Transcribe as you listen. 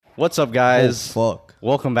What's up, guys? Oh, fuck.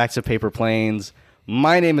 Welcome back to Paper Planes.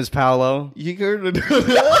 My name is Paolo. You heard it.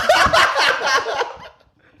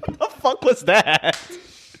 What the fuck was that?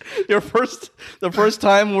 The first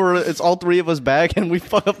time where it's all three of us back and we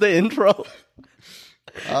fuck up the intro.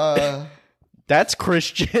 That's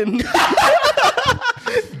Christian.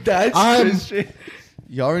 That's I'm- Christian.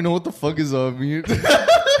 You already know what the fuck is on me.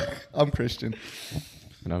 I'm Christian.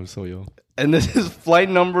 And I'm Soyo. And this is flight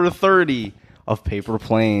number 30 of Paper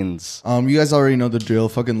Planes. You guys already know the drill.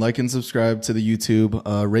 Fucking like and subscribe to the YouTube.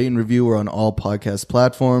 Rate and review. We're on all podcast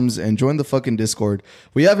platforms. And join the fucking Discord.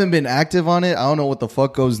 We haven't been active on it. I don't know what the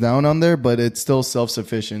fuck goes down on there, but it's still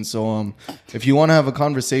self-sufficient. So if you want to have a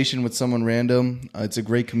conversation with someone random, it's a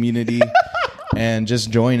great community. And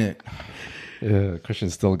just join it. Yeah, Christian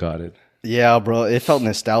still got it. Yeah, bro. It felt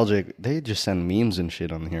nostalgic. They just send memes and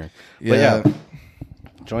shit on here. But yeah.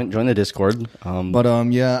 Join the Discord.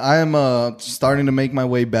 Yeah, I am starting to make my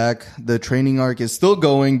way back. The training arc is still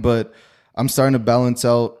going, but I'm starting to balance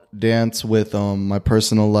out dance with my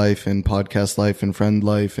personal life and podcast life and friend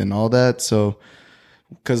life and all that. So,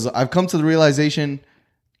 because I've come to the realization,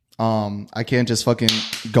 I can't just fucking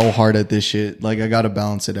go hard at this shit. Like, I got to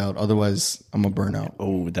balance it out. Otherwise, I'm a burnout.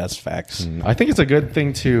 Oh, that's facts. I think it's a good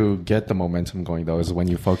thing to get the momentum going, though, is when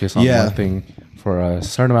you focus on Yeah. one thing for a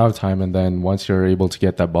certain amount of time. And then once you're able to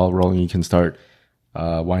get that ball rolling, you can start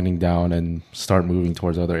winding down and start moving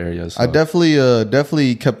towards other areas. So. I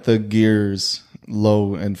definitely kept the gears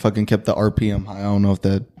low and fucking kept the RPM high. I don't know if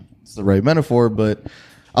that's the right metaphor, but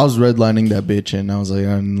I was redlining that bitch and I was like,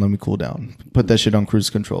 let me cool down. Put that shit on cruise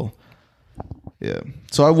control. Yeah.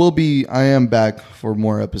 So I am back for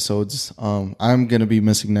more episodes. I'm going to be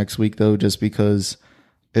missing next week though, just because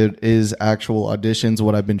it is actual auditions,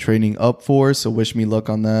 what I've been training up for. So wish me luck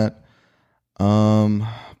on that.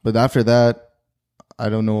 But after that, I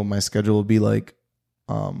don't know what my schedule will be like.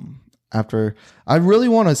 After I really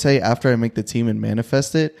want to say after I make the team and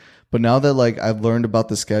manifest it. But now that like I've learned about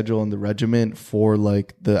the schedule and the regiment for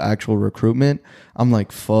like the actual recruitment, I'm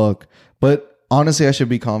like, fuck. But honestly, I should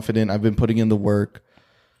be confident. I've been putting in the work.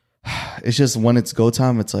 It's just when it's go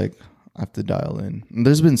time, it's like I have to dial in. And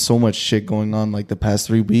there's been so much shit going on like the past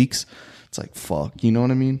 3 weeks. It's like, fuck. You know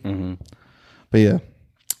what I mean? Mm-hmm. But yeah.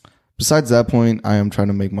 Besides that point, I am trying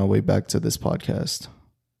to make my way back to this podcast.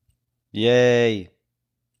 Yay.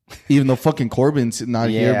 Even though fucking Corbin's not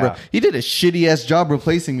here, bro. He did a shitty ass job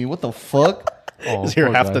replacing me. What the fuck? He's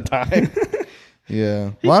here half the time.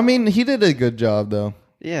 Yeah. Well, I mean, he did a good job though.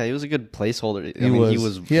 Yeah, he was a good placeholder.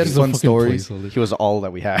 He had fun stories. He was all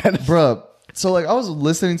that we had. Bro, so like I was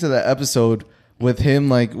listening to that episode with him,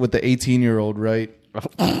 like with the 18-year-old, right?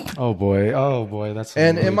 Oh boy, that's.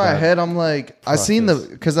 And really in my bad. head, I'm like, I seen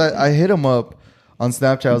because I hit him up on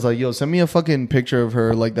Snapchat. I was like, yo, send me a fucking picture of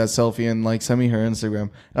her, like that selfie, and like send me her Instagram.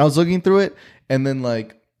 And I was looking through it, and then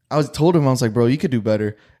like I told him, I was like, bro, you could do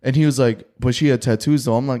better. And he was like, but she had tattoos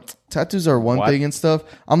though. I'm like, tattoos are one thing and stuff.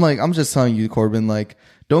 I'm like, I'm just telling you, Corbin, like,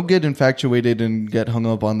 don't get infatuated and get hung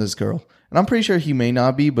up on this girl. And I'm pretty sure he may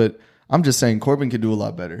not be, but I'm just saying Corbin could do a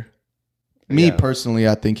lot better. Me personally,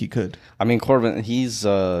 I think he could. I mean, Corbin, he's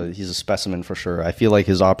a specimen for sure. I feel like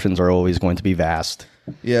his options are always going to be vast.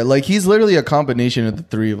 Yeah, like he's literally a combination of the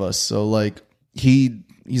three of us. So like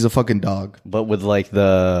he's a fucking dog. But with like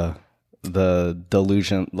the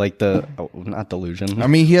delusion, like not delusion. I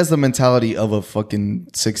mean, he has the mentality of a fucking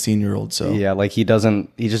 16-year-old. So Yeah, like he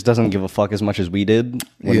just doesn't give a fuck as much as we did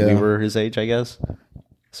when we Yeah. were his age, I guess.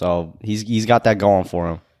 So he's got that going for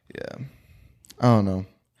him. yeah, I don't know.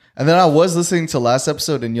 And then I was listening to last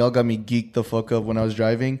episode, and y'all got me geeked the fuck up when I was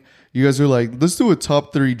driving. You guys were like, "Let's do a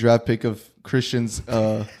top 3 draft pick of Christian's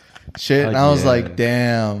shit," and I was like,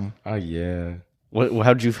 "Damn." Oh yeah.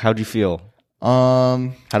 How'd you feel?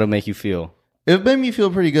 Um, How'd it make you feel? it made me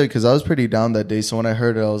feel pretty good because I was pretty down that day. So when I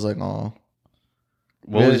heard it, I was like, "Oh."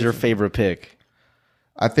 What was your favorite pick?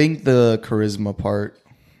 I think the charisma part.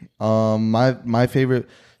 My favorite.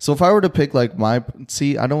 So if I were to pick like I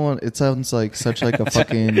don't want. It sounds like such like a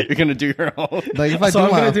fucking. You're gonna do your own. Like if I So do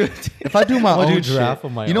I'm my gonna if I do my I'm gonna own do draft shit,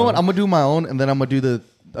 of my you know what? own. I'm gonna do my own, and then I'm gonna do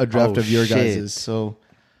a draft Oh, of your shit. guys's. So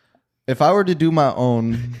if I were to do my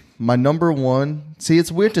own, my number one. See,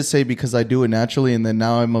 it's weird to say because I do it naturally, and then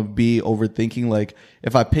now I'm gonna be overthinking. Like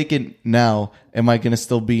if I pick it now, am I gonna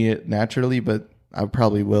still be it naturally? But I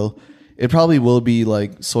probably will. It probably will be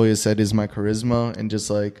like Soya said is my charisma and just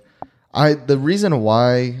like the reason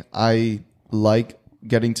why I like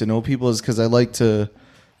getting to know people is because I like to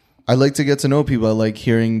get to know people. I like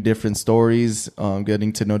hearing different stories,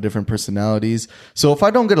 getting to know different personalities. So if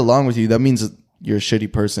I don't get along with you, that means you're a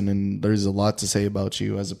shitty person and there's a lot to say about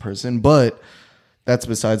you as a person. But that's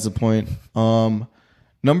besides the point.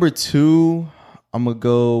 Number 2, I'm gonna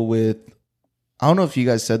go with. I don't know if you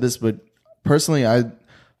guys said this, but personally,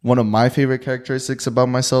 one of my favorite characteristics about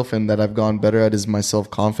myself and that I've gone better at is my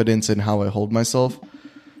self-confidence and how I hold myself.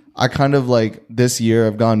 I kind of like this year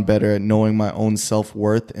I've gotten better at knowing my own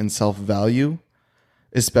self-worth and self-value,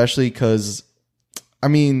 especially because, I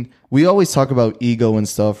mean, we always talk about ego and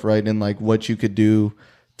stuff, right? And like what you could do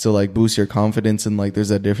to like boost your confidence, and like there's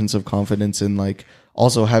that difference of confidence and like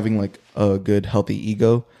also having like a good healthy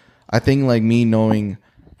ego. I think like me knowing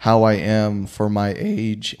how I am for my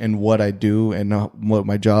age and what I do and what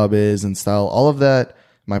my job is and style, all of that,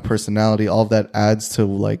 my personality, all of that adds to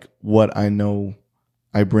like what I know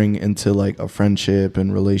I bring into like a friendship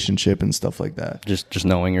and relationship and stuff like that. Just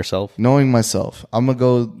knowing yourself. Knowing myself. I'm gonna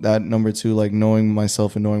go that number 2, like knowing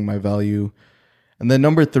myself and knowing my value. And then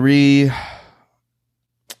number 3,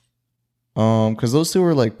 because those 2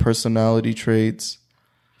 are like personality traits.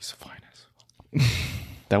 He's the finest.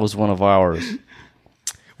 That was one of ours.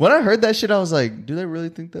 When I heard that shit, I was like, do they really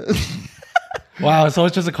think that? Wow, so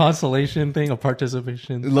it's just a consolation thing, a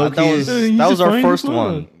participation. That was our first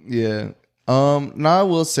one. Yeah. Now I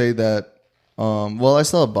will say that, well, I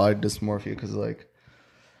still have body dysmorphia because like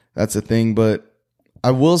that's a thing, but I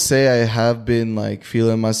will say I have been like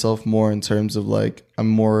feeling myself more in terms of like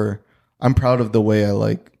I'm proud of the way I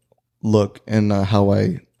like look and how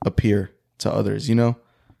I appear to others, you know?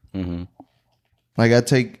 Mm-hmm. Like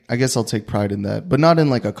I guess I'll take pride in that, but not in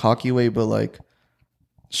like a cocky way, but like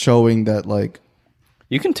showing that like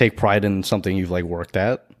you can take pride in something you've like worked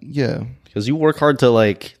at. Yeah, because you work hard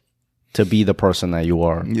to be the person that you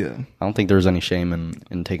are. Yeah, I don't think there's any shame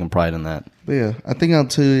in taking pride in that. But yeah, I think I'll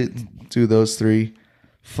do those 3.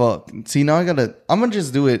 Fuck. See, now I'm gonna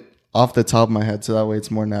just do it off the top of my head so that way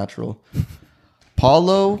it's more natural.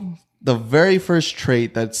 Paulo, the very first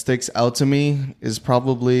trait that sticks out to me is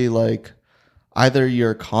probably like either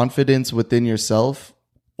your confidence within yourself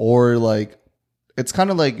or like it's kind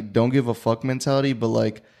of like don't give a fuck mentality, but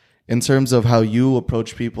like in terms of how you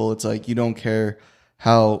approach people, it's like you don't care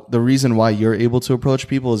how the reason why you're able to approach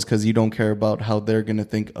people is because you don't care about how they're going to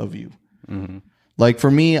think of you. Mm-hmm. Like for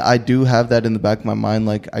me, I do have that in the back of my mind.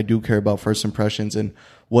 Like I do care about first impressions and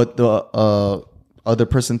what the other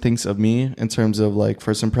person thinks of me in terms of like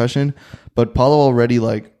first impression. But Paulo already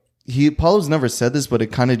like, Paulo's never said this, but it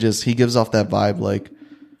kind of just, he gives off that vibe. Like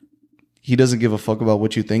he doesn't give a fuck about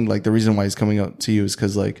what you think. Like the reason why he's coming up to you is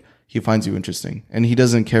because like he finds you interesting and he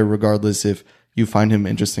doesn't care regardless if you find him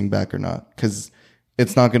interesting back or not. Because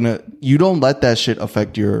it's not gonna, you don't let that shit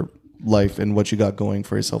affect your life and what you got going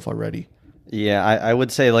for yourself already. Yeah, I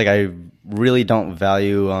would say like I really don't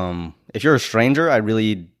value, if you're a stranger, I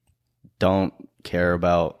really don't care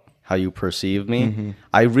about how you perceive me. Mm-hmm.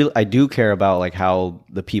 I do care about like how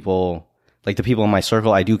the people in my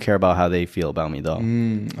circle, I do care about how they feel about me though.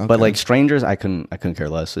 Okay. But like strangers, I couldn't care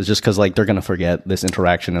less. It's just because like they're gonna forget this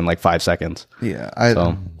interaction in like 5 seconds. Yeah,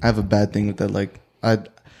 I have a bad thing with that. Like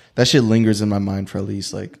that shit lingers in my mind for at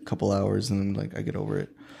least like a couple hours, and then like I get over it.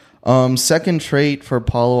 Second trait for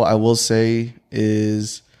Paulo, I will say,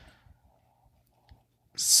 is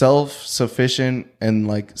self-sufficient and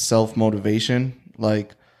like self-motivation.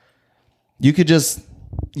 Like you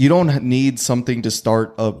don't need something to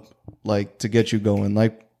start up, like to get you going.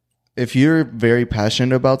 Like if you're very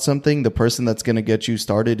passionate about something, the person that's going to get you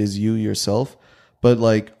started is you yourself. But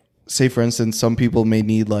like, say for instance, some people may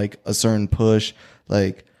need like a certain push,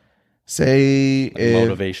 like say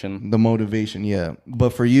the motivation. Yeah. But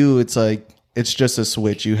for you, it's like, it's just a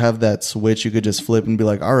switch. You have that switch. You could just flip and be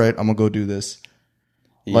like, all right, I'm gonna go do this.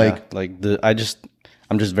 Yeah,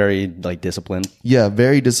 I'm just very like disciplined. Yeah.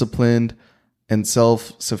 Very disciplined and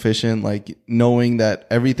self-sufficient, like knowing that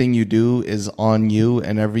everything you do is on you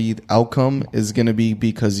and every outcome is going to be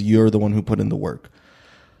because you're the one who put in the work.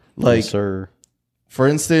 Like, yes, sir. For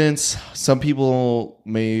instance, some people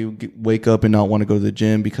may wake up and not want to go to the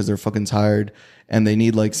gym because they're fucking tired and they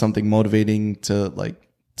need like something motivating to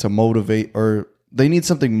motivate, or they need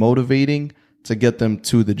something motivating to get them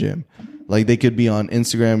to the gym. Like they could be on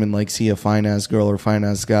Instagram and like see a fine ass girl or fine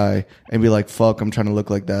ass guy and be like, fuck, I'm trying to look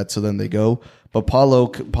like that. So then they go. But Paulo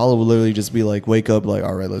will literally just be like, wake up, like,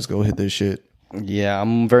 all right, let's go hit this shit. Yeah,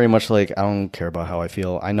 I'm very much like, I don't care about how I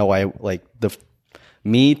feel. I know I like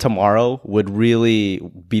me tomorrow would really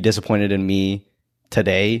be disappointed in me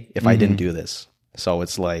today if I didn't do this. So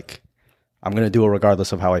it's like, I'm going to do it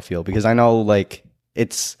regardless of how I feel because I know like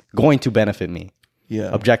it's going to benefit me.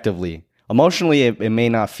 Yeah. Objectively. Emotionally, it may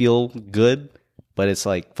not feel good, but it's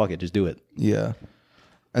like, fuck it, just do it. Yeah.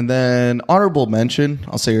 And then honorable mention,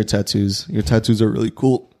 I'll say your tattoos. Your tattoos are really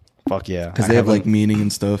cool. Fuck yeah. Because they have like meaning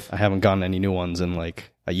and stuff. I haven't gotten any new ones in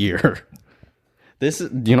like a year.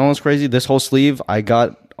 You know what's crazy? This whole sleeve, I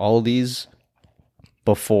got all of these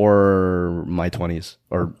before my 20s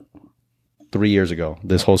or 3 years ago.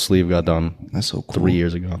 This whole sleeve got done. That's so cool. 3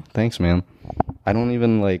 years ago. Thanks, man. I don't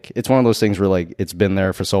even like. It's one of those things where like it's been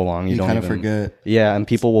there for so long, You don't kind of even forget. Yeah, and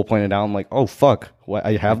people will point it out. I'm like, oh fuck, what?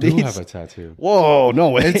 I have I do these. have a tattoo. Whoa, no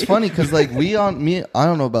way. It's funny because like I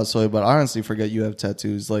don't know about Soy, but I honestly forget you have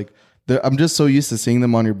tattoos. Like I'm just so used to seeing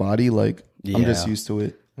them on your body. Like I'm just Yeah. used to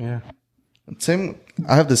it. Yeah. Same.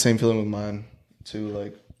 I have the same feeling with mine too.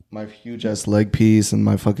 Like my huge ass leg piece and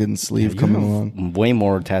my fucking sleeve coming along. Way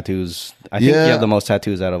more tattoos. I think you Yeah. have the most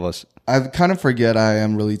tattoos out of us. I kind of forget I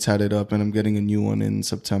am really tatted up, and I'm getting a new one in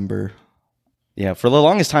September. Yeah, for the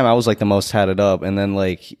longest time, I was like the most tatted up, and then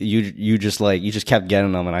like you just kept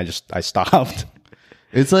getting them, and I stopped.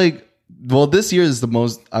 It's like, well, this year is the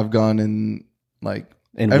most I've gone in. Like,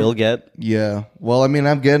 And will get yeah. Well, I mean,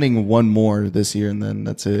 I'm getting one more this year, and then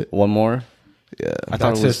that's it. one more. Yeah. I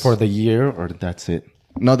thought That's it was it for the year, or that's it?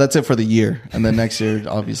 No, that's it for the year, and then next year,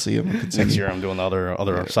 obviously, I'm gonna continue. next year. I'm doing the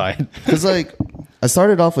other side. Because like I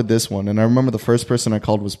started off with this one, and I remember the first person I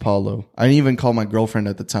called was Paulo. I didn't even call my girlfriend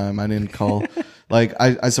at the time. I didn't call. Like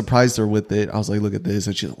I surprised her with it. I was like, "Look at this,"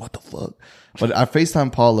 and she's like, "What the fuck?" But I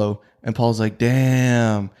FaceTimed Paulo, and Paulo's like,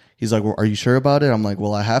 "Damn." He's like, well, "Are you sure about it?" I'm like,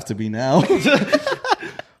 "Well, I have to be now."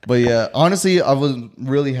 But yeah, honestly, I was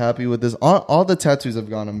really happy with this. All the tattoos I've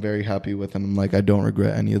gotten, I'm very happy with, and I'm like, I don't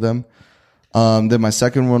regret any of them. Then my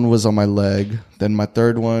second one was on my leg. Then my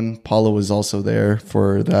third one, Paulo was also there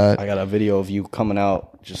for that. I got a video of you coming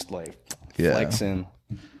out, just like flexing.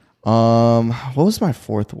 What was my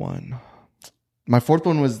fourth one? My fourth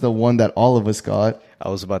one was the one that all of us got. I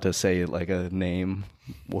was about to say like a name.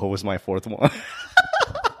 What was my fourth one?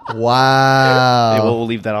 Wow. Hey, we'll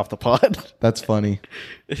leave that off the pod. That's funny.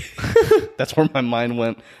 That's where my mind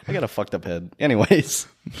went. I got a fucked up head. Anyways.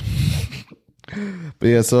 But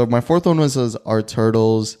yeah, so my fourth one was our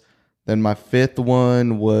turtles. Then my fifth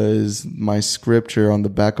one was my scripture on the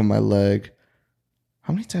back of my leg.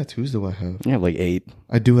 How many tattoos do I have? You have like 8.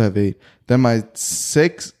 I do have 8. Then my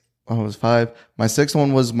sixth, it was 5. My sixth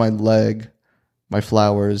one was my leg, my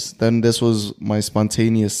flowers. Then this was my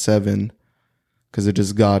spontaneous 7 because it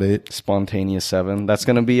just got it. Spontaneous 7. That's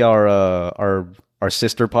gonna be our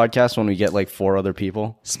sister podcast when we get like 4 other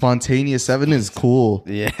people. Spontaneous 7 is cool.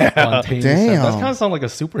 Yeah. Spontaneous. Damn. That kind of sounds like a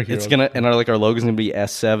superhero. It's gonna and our logo's gonna be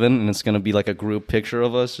S7 and it's gonna be like a group picture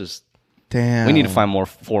of us. Just Damn. we need to find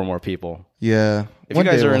 4 more people. Yeah. If One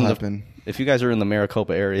you guys day are it in will the happen. if you guys are in the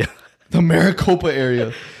Maricopa area, The Maricopa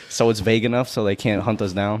area. so it's vague enough so they can't hunt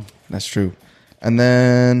us down. That's true. And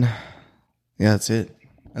then, yeah, that's it.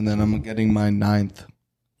 And then I'm getting my 9th.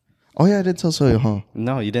 Oh, yeah, I did tell Soya, huh?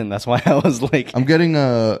 No, you didn't. That's why I was like, I'm getting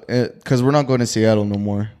because we're not going to Seattle no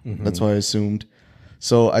more. That's why I assumed.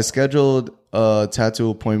 So I scheduled a tattoo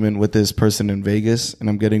appointment with this person in Vegas, and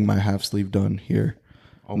I'm getting my half sleeve done here.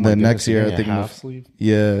 Oh And my then goodness, next year, you're I getting think a half sleeve.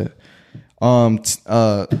 Yeah.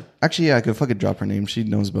 Actually, yeah, I could fucking drop her name. She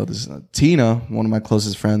knows about this. Tina, one of my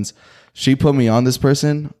closest friends, she put me on this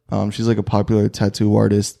person. She's like a popular tattoo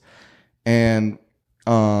artist, and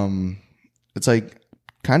it's like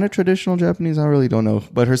kind of traditional Japanese. I really don't know,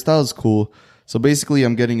 but her style is cool. So basically,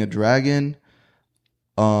 I'm getting a dragon,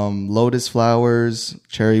 lotus flowers,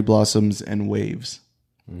 cherry blossoms, and waves,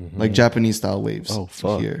 like Japanese style waves. Oh,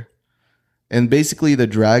 fuck. Here. And basically, the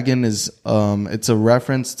dragon is it's a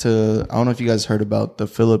reference to, I don't know if you guys heard about the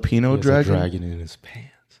Filipino He has a dragon. dragon in his pants.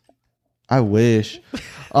 I wish.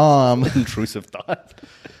 intrusive thought.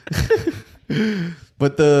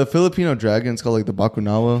 But the Filipino dragon is called like the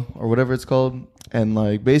Bakunawa or whatever it's called. And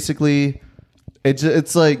like basically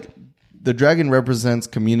it's like the dragon represents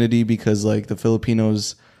community because like the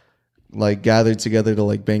Filipinos like gathered together to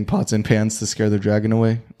like bang pots and pans to scare the dragon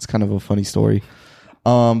away. It's kind of a funny story.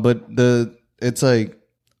 But it's like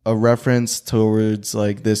a reference towards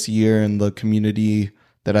like this year and the community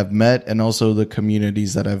that I've met and also the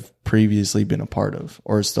communities that I've previously been a part of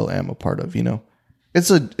or still am a part of, you know. It's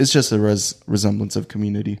just a resemblance of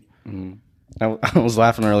community. I was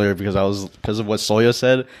laughing earlier because of what Soya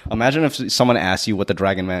said. Imagine if someone asked you what the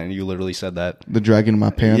dragon meant and you literally said that. The dragon in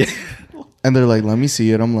my pants. Yeah. And they're like, let me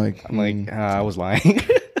see it. I'm like, I was lying.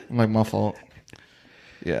 I'm like, my fault.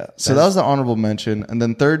 Yeah. So that was the honorable mention. And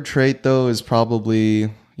then third trait though is probably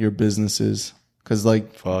your businesses. Cause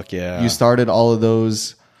like Fuck yeah. you started all of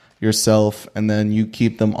those yourself and then you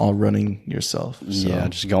keep them all running yourself. So, Yeah,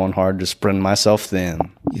 just going hard, just spreading myself thin.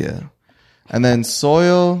 yeah. And then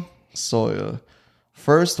Soya.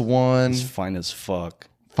 First one, It's fine as fuck.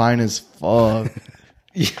 fine as fuck.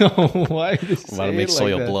 Yo, why did you I'm about to make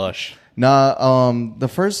Soya blush. Nah, the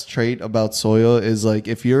first trait about Soya is like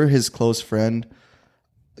if you're his close friend,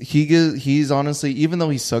 he's honestly, even though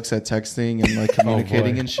he sucks at texting and like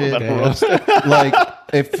communicating and shit, Damn. like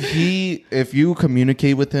if you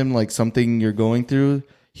communicate with him like something you're going through,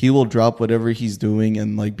 he will drop whatever he's doing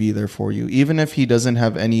and like be there for you, even if he doesn't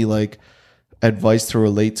have any like advice to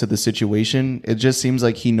relate to the situation. It just seems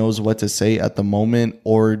like he knows what to say at the moment,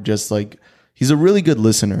 or just like he's a really good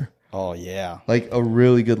listener. Oh yeah. Like a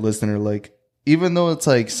really good listener. Like even though it's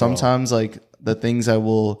like sometimes like the things I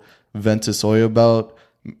will vent to Soy about,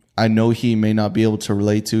 I know he may not be able to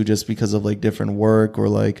relate to just because of like different work or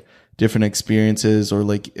like different experiences, or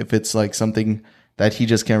like if it's like something that he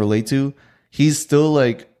just can't relate to, he's still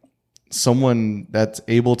like someone that's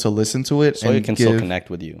able to listen to it. So he can still connect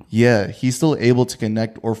with you. Yeah, he's still able to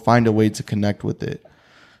connect or find a way to connect with it.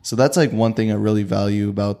 So that's like one thing I really value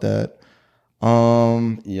about that.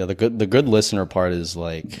 Yeah, the good listener part is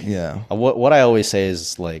like, Yeah. What I always say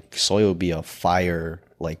is like Soy would be a fire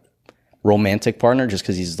like romantic partner just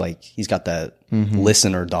because he's got that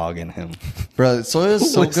listener dog in him. Bro,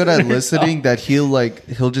 Soya's so good at listening that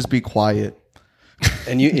he'll just be quiet.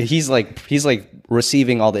 And he's like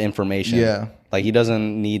receiving all the information. Yeah. Like he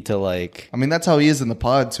doesn't need to like. I mean, that's how he is in the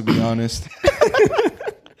pod, to be honest.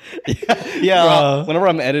 Yeah. Whenever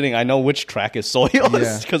I'm editing, I know which track is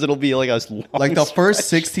Soya's because it'll be like a long Like the first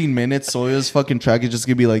stretch. 16 minutes, Soya's fucking track is just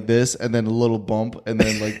gonna be like this, and then a little bump, and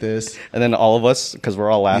then like this. And then all of us, because we're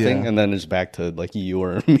all laughing, Yeah. and then it's back to like you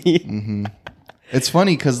or me. It's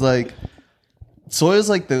funny because like Soya's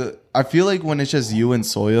like I feel like when it's just you and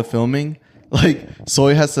Soya filming, like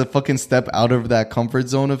Soya has to fucking step out of that comfort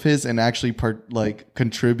zone of his and actually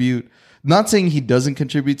contribute. Not saying he doesn't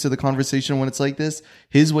contribute to the conversation when it's like this.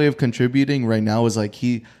 His way of contributing right now is like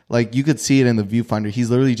you could see it in the viewfinder.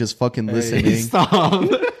 He's literally just fucking listening. Stop.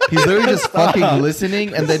 He's literally just fucking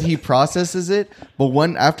listening, and then he processes it. But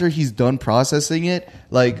after he's done processing it,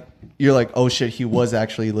 like you're like, oh shit, he was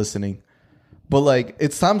actually listening. But like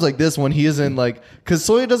it's times like this when he isn't like, because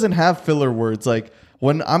Soya doesn't have filler words. Like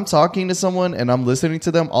when I'm talking to someone and I'm listening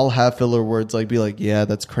to them, I'll have filler words, like be like, yeah,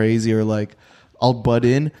 that's crazy, or like I'll butt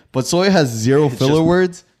in. But Soya has zero filler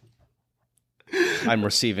words. I'm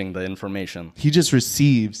receiving the information. He just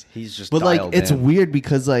receives. He's just. But like dialed it's in. weird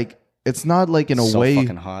because like it's not like in a So way.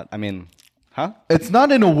 fucking hot. I mean, huh? It's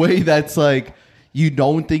not in a way that's like you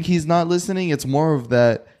don't think he's not listening. It's more of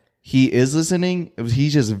that he is listening.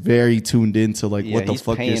 He's just very tuned into like Yeah, what the he's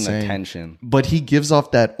fuck you're paying saying. attention. But he gives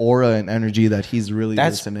off that aura and energy that he's really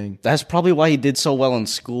That's listening. That's probably why he did so well in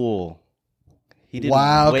school. He did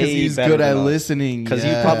Wow, because way he's better good at than us. listening. Because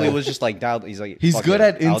Yeah. he probably was just like dialed. He's like He's good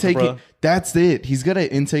at intaking. algebra. That's it. He's good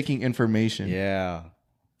at intaking information. Yeah.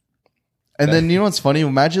 And then you know what's funny?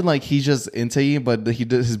 Imagine like he's just intaking, but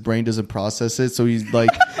his brain doesn't process it. So he's like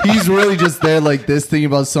he's really just there like this, thinking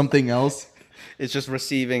about something else. It's just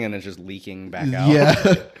receiving and it's just leaking back out.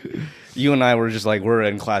 Yeah. You and I were just like, we're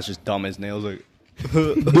in class just dumb as nails, like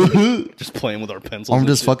just playing with our pencils. I'm and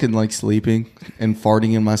just shit. fucking like sleeping and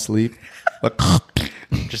farting in my sleep.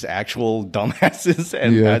 just actual dumbasses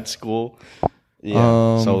and Yeah. at school.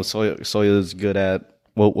 Yeah. So Soya's good at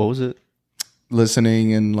what was it?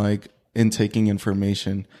 Listening and like intaking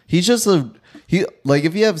information. He's just like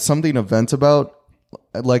if you have something to vent about,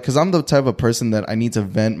 like because I'm the type of person that I need to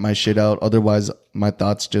vent my shit out, otherwise my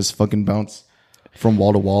thoughts just fucking bounce from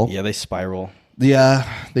wall to wall. Yeah, they spiral.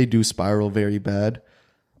 Yeah, they do spiral very bad.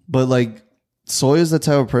 But like Soy is the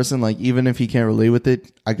type of person like even if he can't relate with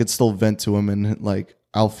it, I could still vent to him and like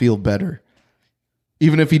I'll feel better.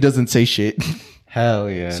 Even if he doesn't say shit. Hell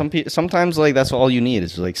yeah. Sometimes like that's all you need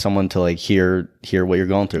is like someone to like hear what you're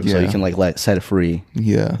going through, so Yeah. you can like set it free.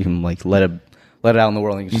 Yeah. You can like let it out in the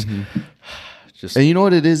world and you can just And you know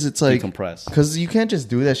what it is? It's like decompress. because you can't just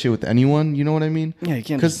do that shit with anyone. You know what I mean? Yeah, you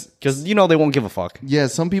can't because because you know they won't give a fuck. yeah,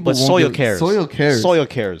 some people. But won't Soyo give- cares. Soyo cares. Soyo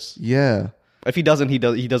cares. Yeah. If he doesn't, he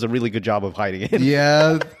does a really good job of hiding it.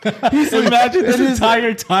 Yeah. Imagine this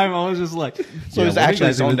entire time I was just like, So he's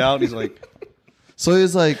actually zoned out. He's like, So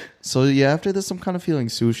he's like, so yeah. After this, I'm kind of feeling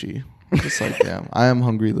sushi. I'm just like, damn, I am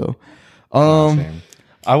hungry though. Same.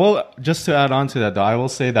 I will just to add on to that though. I will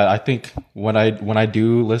say that I think when I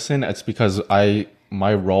do listen, it's because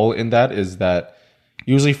my role in that is that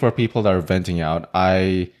usually for people that are venting out,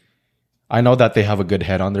 I know that they have a good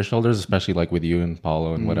head on their shoulders, especially like with you and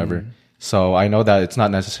Paulo and whatever. So I know that it's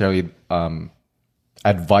not necessarily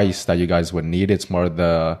advice that you guys would need. It's more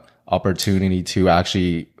the opportunity to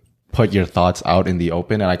actually put your thoughts out in the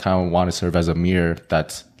open. And I kind of want to serve as a mirror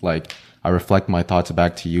that's like, I reflect my thoughts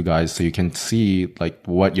back to you guys so you can see like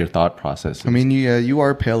what your thought process is. I mean, yeah, you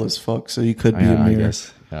are pale as fuck, so you could be a yeah, I mirror.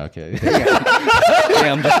 guess. Yeah, okay.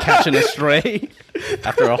 a.m. just catching a stray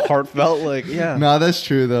after a heartfelt yeah. Nah, that's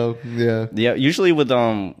true though. Yeah. Yeah, usually with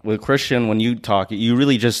Christian, when you talk, you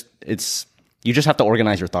really just you just have to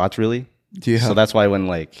organize your thoughts really. Yeah. So that's why when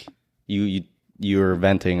like you're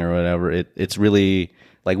venting or whatever, it's really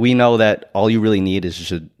like we know that all you really need is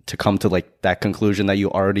just to come to like that conclusion that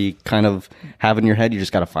you already kind of have in your head. You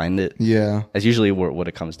just got to find it. Yeah. That's usually what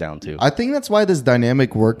it comes down to. I think that's why this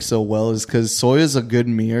dynamic works so well is because Soya's a good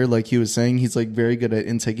mirror. Like he was saying, he's like very good at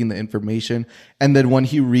intaking the information. And then when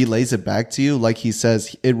he relays it back to you, like he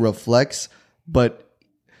says, it reflects, but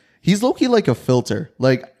he's low-key like a filter.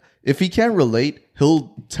 Like if he can't relate,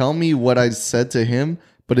 he'll tell me what I said to him,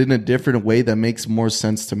 but in a different way that makes more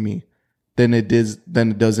sense to me than it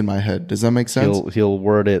does in my head. Does that make sense? He'll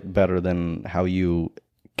word it better than how you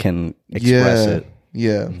can express it.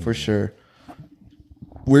 Yeah, for sure.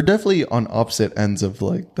 We're definitely on opposite ends of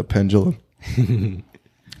like the pendulum. And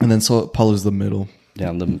then Paulo's the middle.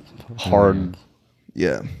 Yeah, the hard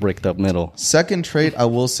Yeah. bricked up middle. Second trait I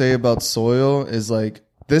will say about Soil is like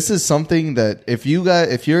this is something that if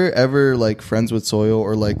you're ever like friends with Soil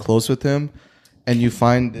or like close with him and you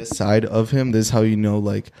find this side of him, this is how you know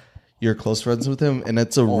like you're close friends with him, and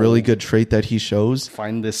it's a really good trait that he shows.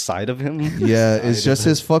 Find this side of him. Yeah, it's just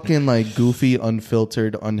his fucking like goofy,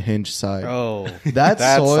 unfiltered, unhinged side. Oh, That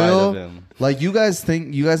side of Soil, him. like you guys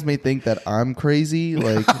may think that I'm crazy,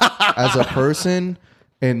 like as a person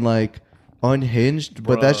and like unhinged,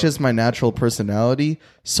 but that's just my natural personality.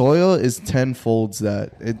 Soil is 10 folds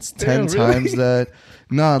that. It's 10 really? times that.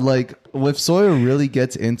 Nah, like if Soil really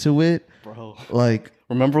gets into it, Bro. like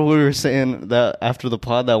Remember we were saying that after the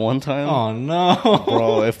pod that one time? Oh no,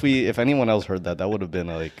 Bro, if anyone else heard that would have been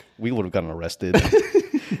like we would have gotten arrested.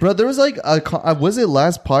 bro, there was like was it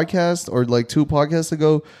last podcast or like 2 podcasts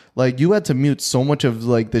ago? Like you had to mute so much of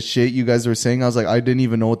like the shit you guys were saying. I was like, I didn't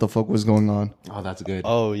even know what the fuck was going on. oh that's good.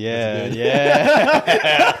 Oh yeah,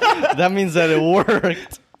 yeah. That means that it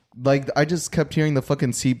worked. Like I just kept hearing the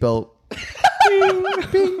fucking seatbelt.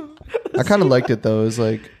 Bing. I kind of liked it though. It was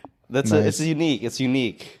like That's nice. it's unique. It's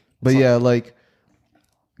unique. But yeah, like,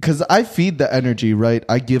 cause I feed the energy, right?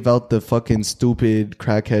 I give out the fucking stupid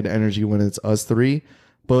crackhead energy when it's us 3.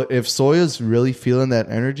 But if Soya's really feeling that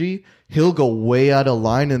energy, he'll go way out of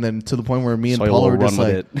line, and then to the point where me and Soya Paulo will are just run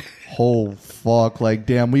like, with it. "Oh fuck!" Like,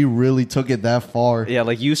 damn, we really took it that far. Yeah,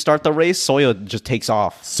 like you start the race, Soya just takes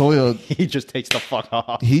off. Soya, He just takes the fuck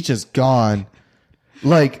off. he's just gone.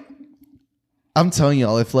 Like, I'm telling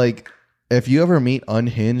y'all, if you ever meet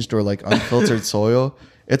unhinged or like unfiltered Soil,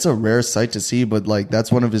 it's a rare sight to see, but like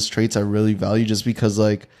that's one of his traits I really value just because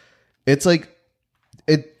like it's like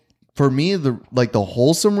it for me the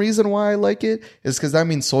wholesome reason why I like it is because that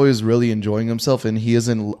means Soil is really enjoying himself and he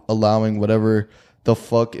isn't allowing whatever the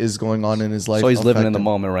fuck is going on in his life. So he's living affect in the him.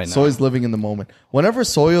 moment right now. So he's living in the moment. Whenever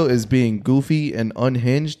Soil is being goofy and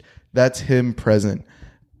unhinged, that's him present.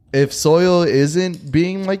 If Soil isn't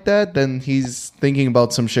being like that, then he's thinking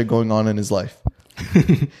about some shit going on in his life.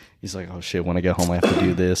 He's like, oh shit, when I get home I have to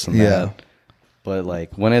do this and Yeah. that. But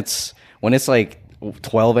like when it's like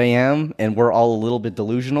 12 a.m. and we're all a little bit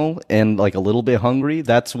delusional and like a little bit hungry,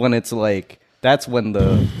 that's when it's like that's when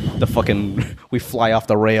the fucking we fly off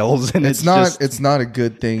the rails and It's not a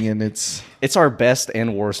good thing, and it's our best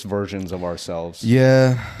and worst versions of ourselves.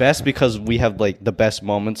 yeah. Best because we have like the best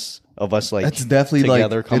moments of us like It's definitely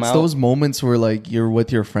together like come it's out. those moments where like you're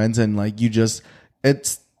with your friends and like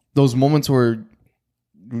it's those moments where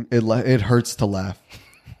it hurts to laugh,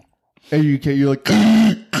 and you're like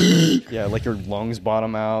Yeah, like your lungs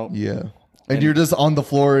bottom out. yeah, and you're just on the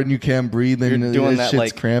floor and you can't breathe and You're doing that that, shit's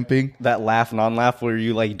like- cramping. That laugh, non-laugh, where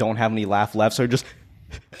you like don't have any laugh left, so just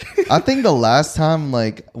I think the last time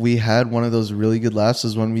like we had one of those really good laughs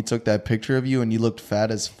was when we took that picture of you and you looked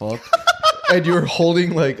fat as fuck, and you were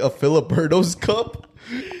holding like a Filiberto's cup,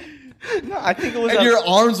 no, I think it was and your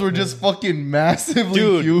arms were just fucking massively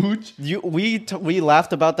Dude. huge. We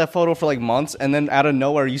laughed about that photo for like months, and then out of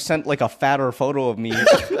nowhere, you sent like a fatter photo of me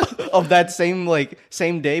of that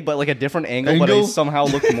same day, but like a different angle, but I Angle? somehow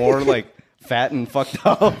looked more like fat and fucked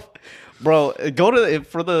up. Bro, go to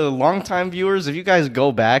for the longtime viewers. If you guys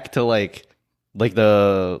go back to like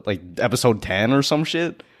episode 10 or some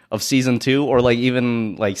shit of season 2, or like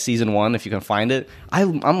even like season 1, if you can find it,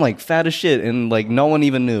 I'm like fat as shit, and like no one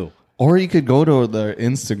even knew. Or you could go to their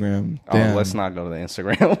Instagram. Damn. Oh, let's not go to the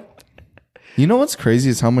Instagram. You know what's crazy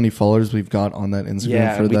is how many followers we've got on that Instagram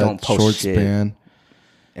Yeah, for and we that don't post short shit. span.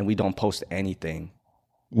 And we don't post anything.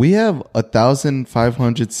 We have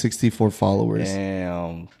 1,564 followers.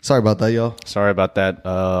 Damn. Sorry about that, y'all. Sorry about that.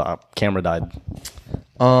 Camera died.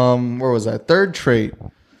 Where was that? Third trait.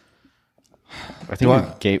 I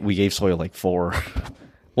think we gave Sawyer like 4.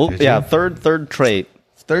 Well, Did yeah, you? third trait.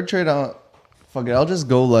 Third trait, fuck it, I'll just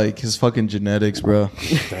go like his fucking genetics, bro.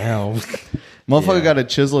 Damn. Motherfucker Yeah. got a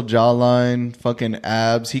chiseled jawline, fucking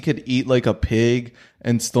abs. He could eat like a pig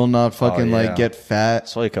and still not fucking yeah. like get fat.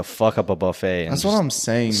 Sawyer could fuck up a buffet. And That's what I'm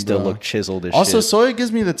saying, Still bro. look chiseled as Also, shit. Sawyer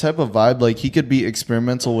gives me the type of vibe like he could be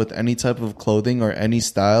experimental with any type of clothing or any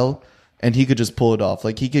style, and he could just pull it off.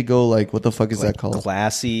 Like he could go like, what the fuck is that called?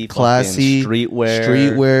 Classy, Classy fucking streetwear.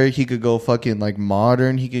 Streetwear. He could go fucking like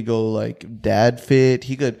modern. He could go like dad fit.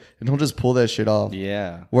 He could, and he'll just pull that shit off.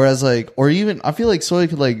 Yeah. Whereas like, or even I feel like Sawyer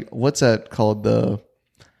could like, what's that called? The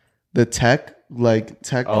tech, like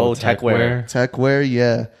tech. Oh, tech wear. Tech wear,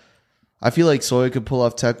 yeah. I feel like Sawyer could pull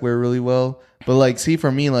off tech wear really well. But like, see,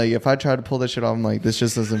 for me, like if I try to pull that shit off, I'm like, this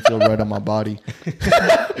just doesn't feel right on my body.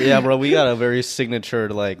 Yeah, bro, we got a very signature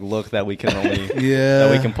like look that we can only Yeah.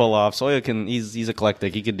 that we can pull off. Sawyer can he's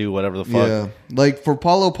eclectic. He can do whatever the fuck. Yeah. Like for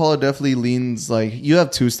Paulo definitely leans like you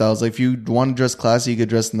have two styles. Like if you want to dress classy, you could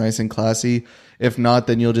dress nice and classy. If not,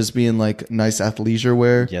 then you'll just be in like nice athleisure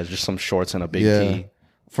wear. Yeah, just some shorts and a big Yeah. tee.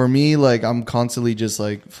 For me, like I'm constantly just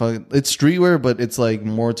like it's streetwear, but it's like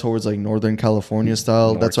more towards like Northern California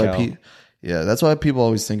style. That's why NorCal. that's why people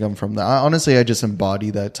always think I'm from that. Honestly, I just embody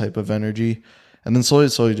that type of energy. And then Sawyer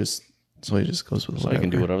just goes with So he whatever. can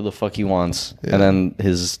do whatever the fuck he wants. Yeah. And then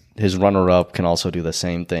his runner up can also do the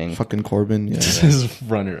same thing. Fucking Corbin. Yeah. His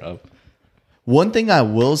runner up. One thing I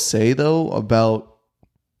will say though about,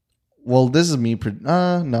 well, this is me.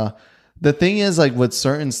 Nah. The thing is, like with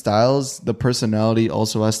certain styles, the personality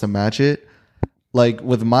also has to match it. Like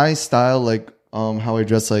with my style, like how I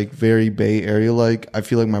dress, like very Bay Area, like I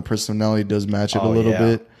feel like my personality does match it a little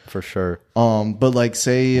bit. For sure. But like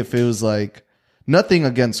say if it was like nothing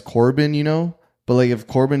against Corbin, you know, but like if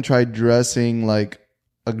Corbin tried dressing like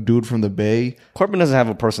a dude from the Bay, Corbin doesn't have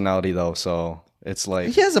a personality though, so it's like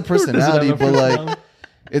he has a personality, but like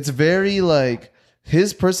it's very like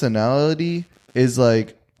his personality is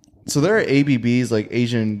like, so there are ABBs, like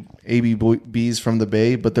Asian ABBs from the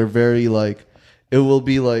Bay, but they're very like it will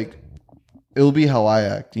be how I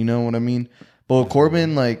act, you know what I mean? But with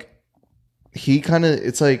Corbin, like he kind of,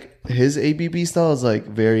 it's like his ABB style is like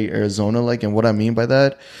very Arizona like, and what I mean by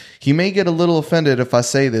that, he may get a little offended if I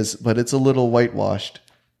say this, but it's a little whitewashed.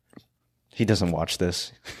 he doesn't watch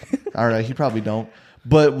this. All right, he probably don't.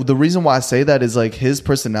 But the reason why I say that is like his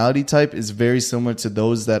personality type is very similar to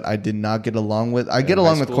those that I did not get along with. I get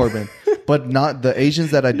along with Corbin, but not the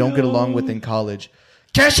Asians that I don't get along with in college.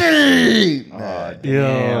 Kashi! Nah,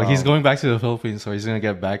 Yo, he's going back to the Philippines, so he's gonna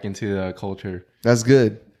get back into the culture. that's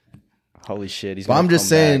good. Holy shit. He's But I'm just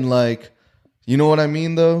saying, like, you know what I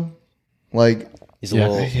mean, though? Like, he's a Yeah.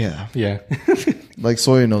 little yeah, Yeah. like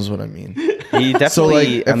Sawyer knows what I mean. he definitely So, like,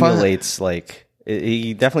 if I- emulates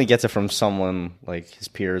he definitely gets it from someone like his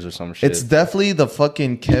peers or some shit. It's definitely the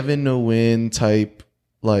fucking Kevin Nguyen type,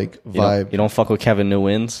 like, vibe. You don't fuck with Kevin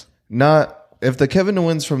Nguyen's? Not if the Kevin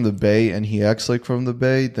Nguyen's from the Bay and he acts like from the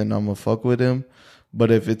Bay, then I'm gonna fuck with him. But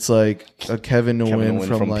if it's like a Kevin Nguyen Nguyen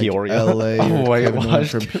from from like Peoria. LA Oh, or Kevin Nguyen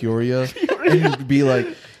whitewashed. from Peoria, and you'd be like,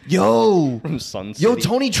 yo, From Sun yo, City?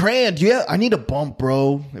 Tony Tran, yeah, I need a bump,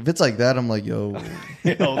 bro. If it's like that, I'm like, yo,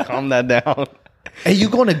 Yo, calm that down. hey, you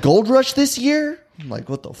going to Gold Rush this year? I'm like,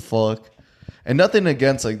 what the fuck? And nothing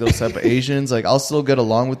against like those type of Asians. Like I'll still get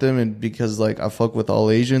along with them, and because like I fuck with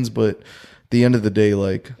all Asians, but at the end of the day,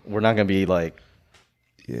 like, We're not gonna be like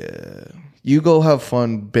yeah, you go have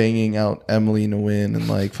fun banging out Emily Nguyen and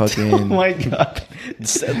like fucking Oh my god.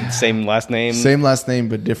 same last name, same last name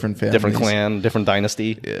but different families, different clan, different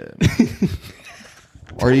dynasty. yeah,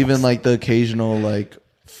 or even like the occasional like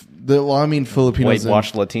Filipinos,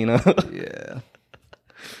 Whitewashed Latina. yeah.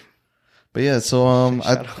 But yeah, so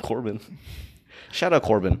Shout out Corbin. Shout out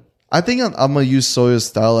Corbin. I think I'm gonna use Sawyer's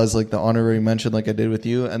style as like the honorary mention, like I did with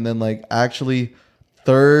you, and then like actually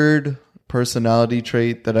third personality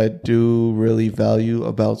trait that I do really value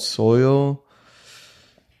about Sawyer.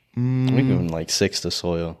 We're giving like 6 to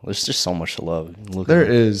Soil. There's just so much to love. Look There at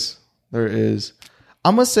him. is.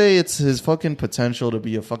 I'm gonna say it's his fucking potential to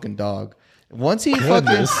be a fucking dog. Once he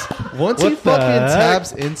fucking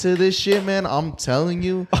taps into this shit, man, I'm telling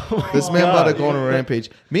you, this man about to go on a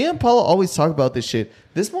rampage. Me and Paulo always talk about this shit.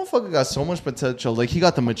 This motherfucker got so much potential. Like he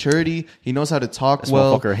got the maturity. He knows how to talk This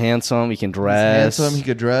well. motherfucker handsome. He can He's dress. handsome. He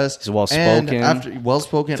could dress. He's well-spoken. And after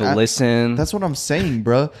well-spoken, to listen. That's what I'm saying,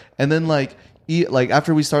 bro. And then like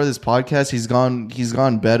after we started this podcast, he's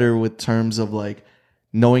gone better with terms of like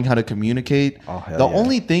knowing how to communicate. Oh, hell the yeah.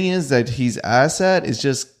 only thing is that he's ass at is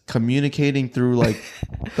just communicating through like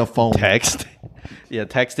the phone. text. Yeah,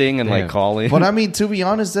 texting and like Damn. calling. But I mean, to be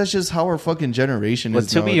honest, that's just how our fucking generation But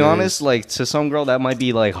is. to be nowadays. honest, like to some girl that might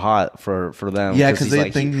be like hot for them. yeah, because he's they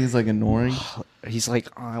like, think he's like annoying. he's like,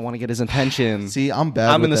 oh, I want to get his attention. See, I'm bad.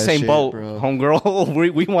 I'm with in the that same shit, boat, bro. homegirl.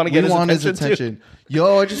 we want to get We his want attention, his attention.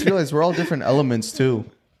 Yo, I just realized we're all different elements too. Too.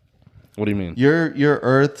 What do you mean? You're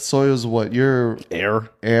Earth, Soil's what? You're Air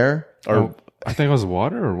air. or Oh, I think it was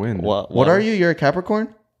water or wind. What are you? You're a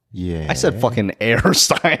Capricorn. Yeah. I said fucking air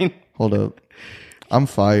sign. Hold up. I'm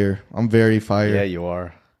fire. I'm very fire. Yeah, you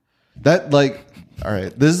are. That like, all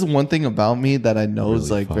right. This is one thing about me that I know is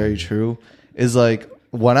Really like very fire. true. Is like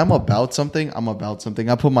when I'm about something, I'm about something.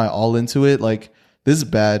 I put my all into it. Like this is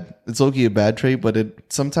bad. It's okay a bad trait, but it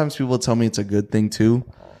sometimes people tell me it's a good thing too.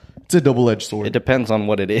 It's a double-edged sword. It depends on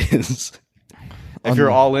what it is. If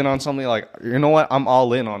you're all in on something, like, you know what? I'm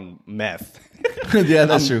all in on meth. Yeah,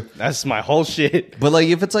 that's true. That's my whole shit. But like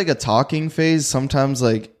if it's like a talking phase, sometimes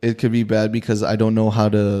like it could be bad because I don't know how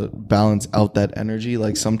to balance out that energy.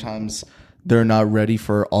 Like sometimes they're not ready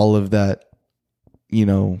for all of that, you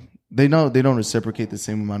know, they don't reciprocate the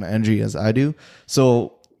same amount of energy as I do.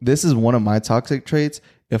 So this is one of my toxic traits.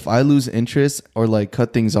 If I lose interest or like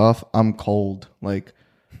cut things off, I'm cold. Like,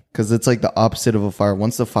 cause it's like the opposite of a fire.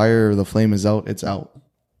 Once the fire or the flame is out, it's out.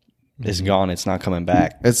 It's gone. It's not coming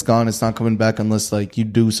back. It's gone. It's not coming back unless like you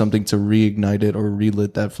do something to reignite it or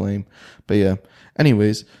relit that flame. But yeah.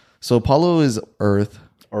 Anyways, so Apollo is Earth,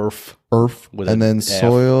 Earth. With and a then F.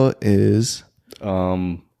 Soil is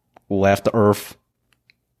Left Earth.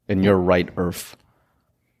 And you're right Earth.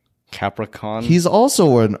 Capricorn. he's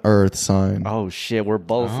also an Earth sign. Oh shit, we're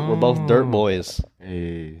both dirt boys.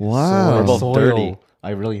 Hey. Wow. We're both soil. dirty.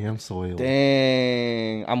 I really am soil.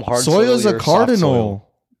 Dang. I'm hard Soil's soil, a you're soft soil. cardinal.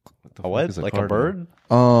 A what? is a Like cardinal?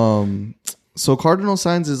 a bird? So cardinal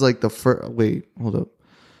signs is like the first. Wait, hold up.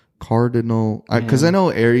 Cardinal, because I know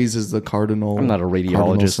Aries is the cardinal. I'm not a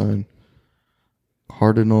cardinal radiologist. sign.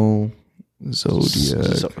 Cardinal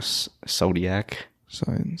zodiac Zodiac.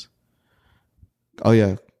 signs. Oh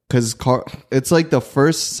yeah, because it's like the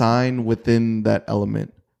first sign within that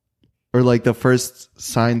element, or like the first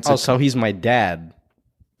sign to Oh, so he's my dad.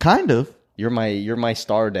 kind of. You're my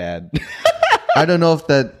star dad. I don't know if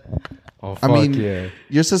that. Oh, I fuck mean, yeah.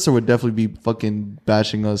 your sister would definitely be fucking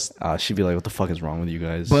bashing us. She'd be like, "What the fuck is wrong with you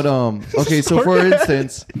guys?" But okay, so for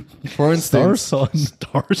instance, son.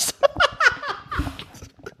 Star son.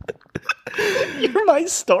 You're my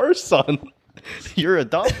star son. You're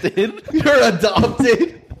adopted. you're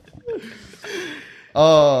adopted.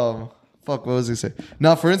 Fuck, what was I say?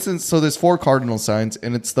 Now, for instance, so there's 4 cardinal signs,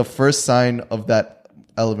 and it's the first sign of that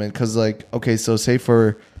element. Because, like, okay, so say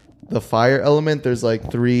for the fire element, there's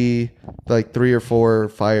like three or four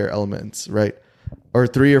fire elements, right? Or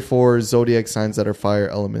 3 or 4 zodiac signs that are fire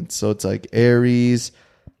elements. So it's like Aries,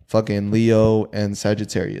 fucking Leo, and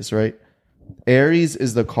Sagittarius, right? Aries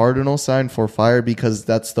is the cardinal sign for fire because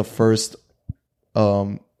that's the first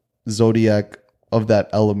zodiac of that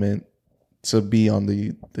element to be on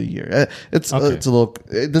the year. It's Okay. it's a little.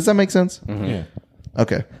 Does that make sense? Yeah.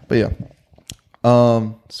 Okay, but yeah.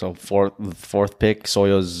 So fourth pick,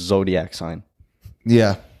 Soyo's zodiac sign.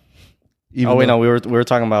 Yeah. Oh wait, no, we were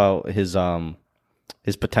talking about his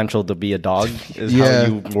potential to be a dog. Is Yeah. how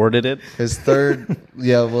you worded it. His third.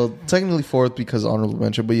 Yeah, well, technically 4th because honorable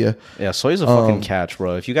mention, but yeah. Yeah, Soyo's a fucking catch,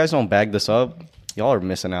 bro. If you guys don't bag this up, y'all are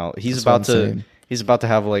missing out. He's That's what about I'm to. saying. He's about to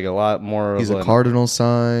have like a lot more. He's of a cardinal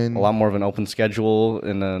sign. a lot more of an open schedule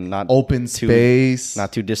in a not Open too, space.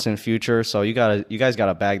 not too distant future. So you guys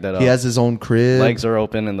gotta bag that up. He has his own crib. Legs are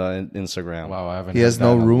open in the Instagram. Wow, I haven't. He heard has that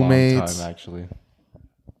no in a long roommates. time, actually.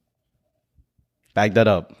 Bag that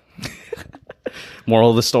up. Moral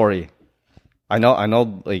of the story. I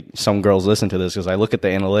know. Like some girls listen to this because I look at the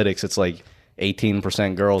analytics. It's like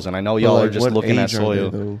 18% girls, and I know y'all But, are like, just what looking at age are they,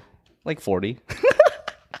 Soyo. though? Like 40.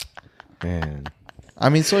 Man. I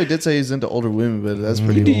mean, Soy did say he's into older women, but that's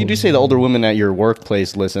pretty You old. do say the older women at your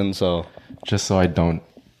workplace listen, so Just so I don't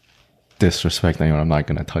disrespect anyone, I'm not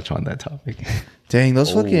going to touch on that topic. Dang,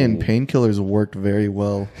 those fucking painkillers worked very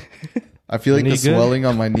well. I feel like the Any good? swelling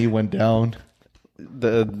on my knee went down.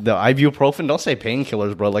 the ibuprofen. Don't say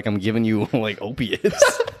painkillers, bro. Like I'm giving you like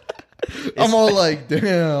opiates. I'm all like,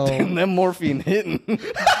 damn. And then morphine hitting.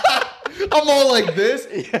 I'm all like this.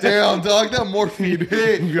 Damn, dog, that morphine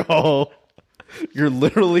hit. Yo, you're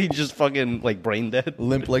literally just fucking like brain dead.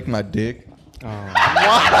 Limp like my dick.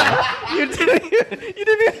 You didn't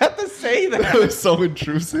even have to say That that. was so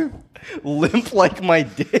intrusive. Limp like my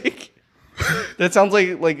dick. That sounds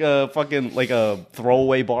like a fucking like a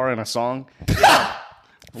throwaway bar in a song.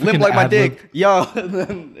 Limp like my ad-lib. dick. Yo, and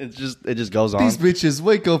then it just goes on. These bitches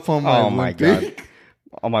wake up on my Oh my limp god. dick.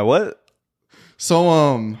 On my what?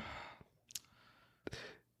 So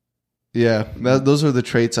yeah, those are the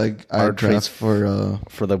traits I Our draft traits for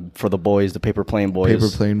for the boys, the paper plane boys. paper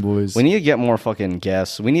plane boys. We need to get more fucking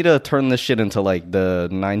guests. We need to turn this shit into like the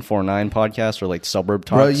 949 podcast or like Suburb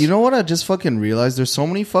Talks. Bro, you know what I just fucking realized? There's so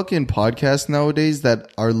many fucking podcasts nowadays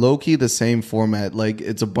that are low-key the same format. Like,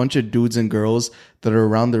 it's a bunch of dudes and girls that are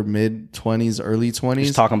around their mid-20s, early 20s.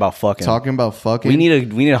 Just talking about fucking. Talking about fucking. We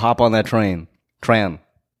need to hop on that train. Train.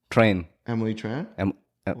 Emily Tran? Em-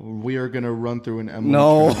 We are going to run through an Emily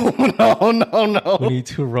no, Tran. no. We need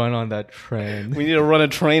to run on that trend. We need to run a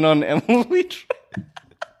train on Emily.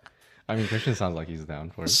 I mean, Christian sounds like he's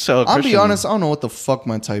down for it. So I'll be Christian- honest, I don't know what the fuck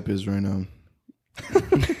my type is right now.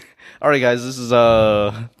 All right, guys, this is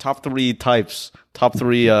top 3 types, top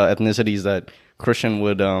 3 ethnicities that Christian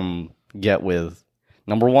would get with.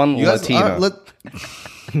 Number 1, You guys, Latina.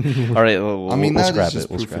 All right, I mean, we'll that scrap is just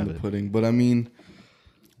it. We'll proof scrap in the it. pudding. But I mean,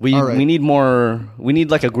 We All right. we need more. We need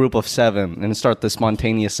like a group of 7 and start the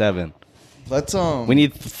spontaneous 7. let's We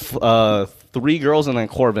need 3 girls and then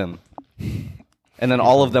Corbin, and then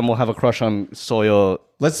all of them will have a crush on Soyo.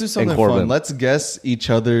 let's do something Corbin. fun. Let's guess each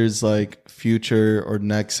other's like future or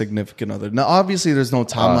next significant other. Now, obviously, there's no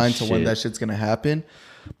timeline to when shit. that shit's gonna happen.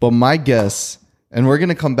 But my guess, and we're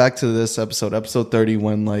gonna come back to this episode 30,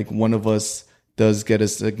 when like one of us does get a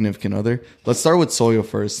significant other. Let's start with Soyo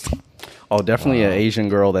first. Oh, definitely an Asian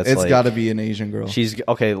girl. That's It's like, got to be an Asian girl. She's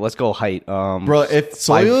okay. Let's go height. Bro, if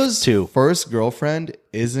Soyo's 5'2". first girlfriend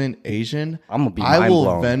isn't Asian, I'm gonna be I will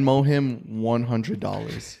mind-blown. Venmo him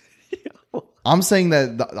 $100. I'm saying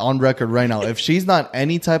that on record right now. If she's not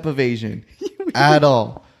any type of Asian at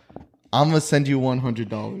all, I'm gonna send you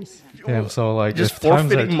 $100. Damn, so like Just if times are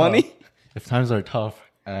forfeiting tough- money? If times are tough,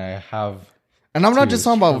 and I have And I'm not Dude, just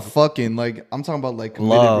talking about fucking. Like, I'm talking about like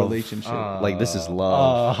committed Love. relationship. Like this is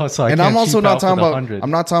love. so I And can't I'm also cheap not out for talking the about. 100.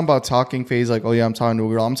 I'm not talking about talking phase. Like, oh yeah, I'm talking to a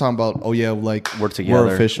girl. I'm talking about, oh yeah, like We're together.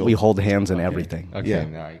 We're official. We hold hands and everything, Okay, Yeah.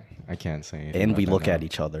 no, I can't say anything and about we that look now. at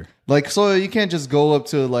each other. Like, so you can't just go up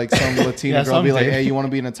to like some Latina Yeah, girl and be some like, do. hey, you want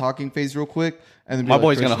to be in a talking phase real quick? And then be My like,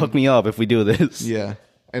 boy's gonna Christian, hook me up if we do this. Yeah,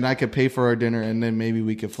 and I could pay for our dinner, and then maybe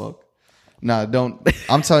we could fuck. Nah, don't.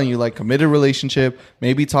 I'm telling you, like committed relationship,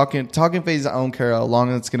 maybe talking phase. I don't care how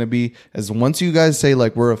long it's gonna be. As once you guys say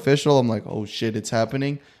like we're official, I'm like, oh shit, it's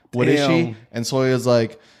happening. What is she? Damn. And Soya's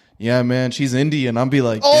like, yeah, man, she's Indian. I'll be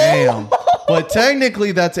like, Oh. damn. But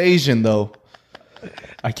technically, that's Asian though.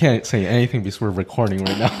 I can't say anything because we're recording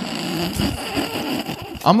right now.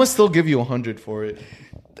 I'm gonna still give you 100 for it.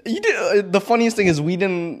 You did, the funniest thing is we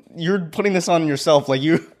didn't. You're putting this on yourself, like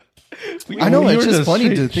you. I know We it's were just just funny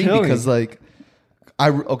to straight think chilling. because like.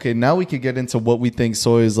 Okay, now we could get into what we think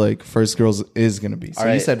Soya's like first girls is gonna be. So All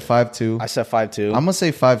you right. said 5'2". I said 5'2". I'm gonna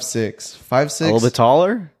say 5'6". 5'6". a little bit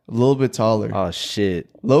taller. A little bit taller. Oh shit!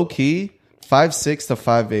 Low key, 5'6" to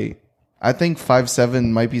 5'8". I think 5'7"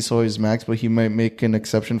 might be Sawyer's max, but he might make an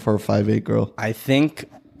exception for a 5'8" girl. I think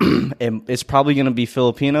it's probably gonna be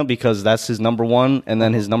Filipino because that's his number 1, and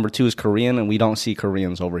then his number 2 is Korean, and we don't see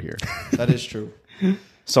Koreans over here. That is true.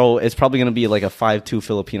 So it's probably gonna be like a 5'2"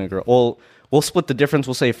 Filipino girl. Well, we'll split the difference.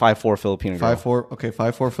 We'll say 5'4" Filipino girl. 5'4". Okay,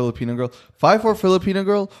 5'4" Filipino girl. 5'4" Filipino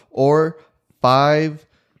girl or 5'3"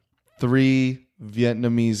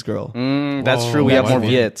 Vietnamese girl. That's Whoa, true. We have more that's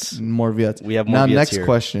Viets. More Viets. We have more now. Viets Next here.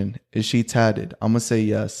 question: is she tatted? I'm gonna say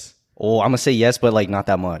yes. Oh, I'm gonna say yes, but like not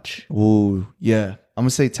that much. Ooh, yeah. I'm gonna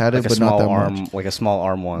say tatted, Like a but not small that arm, much. like a small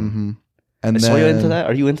arm one. And So you into that?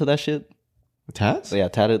 Are you into that shit? Tats? So yeah,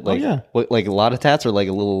 tatted. Like yeah. like a lot of tats or like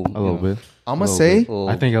a little. A little bit. I'm gonna say Little-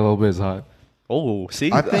 I think a little bit is hot. Oh,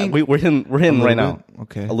 see, I think we're hitting a little right now. bit.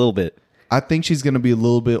 Okay. A little bit I think she's gonna be a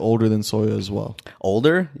little bit older than Soya as well.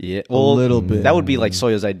 older. Yeah, little bit. That would be like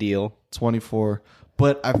Soya's ideal. 24.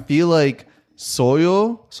 But I feel like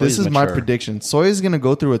Soyo, this is my mature. prediction. Soya's gonna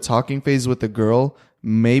go through a talking phase with a girl.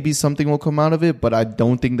 Maybe something will come out of it, but I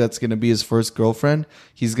don't think that's gonna be his first girlfriend.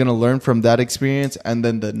 He's gonna learn from that experience, and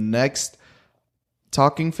then the next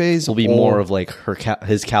talking phase Will be or- more of like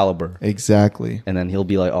his caliber, exactly. and then he'll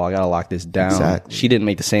be like, "Oh, I gotta lock this down." Exactly. She didn't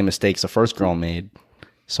make the same mistakes the first girl made,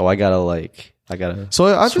 so I gotta. So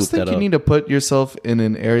I swoop just think that you up. need to put yourself in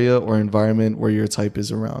an area or environment where your type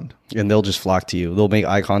is around. and they'll just flock to you. They'll make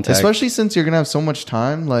eye contact. Especially since you're gonna have so much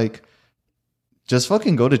time, like just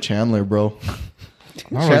fucking go to Chandler, bro. I'm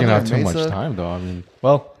not really gonna have Chandler, too much Mesa. time though. I mean,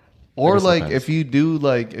 well, Or I guess it like depends. if you do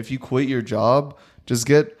like if you quit your job, just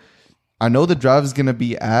get I know the drive is gonna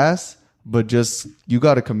be ass, but just you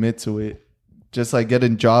gotta commit to it. Just like get a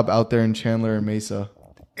job out there in Chandler and Mesa.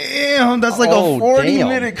 damn, that's like Oh, a 40 damn.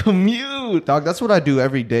 minute commute. Dog, that's what I do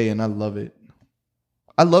every day and I love it.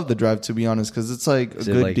 I love the drive, to be honest, because it's like a Is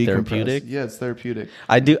it, good like, decompress. therapeutic? Yeah, it's therapeutic.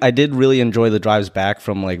 I did really enjoy the drives back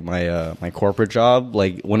from like my my corporate job,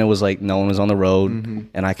 like when it was like no one was on the road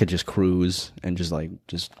and I could just cruise and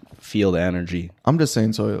just feel the energy. I'm just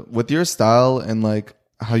saying, so with your style and like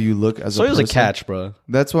how you look as So a it was a person, catch, bro.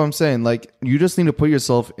 That's what I'm saying. Like, you just need to put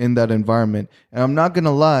yourself in that environment. And I'm not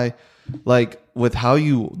gonna lie, like with how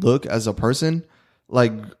you look as a person,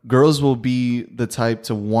 like girls will be the type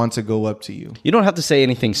to want to go up to you. You don't have to say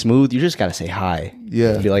anything smooth. You just gotta say hi.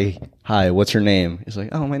 Yeah. Be like, hi, what's your name? It's like,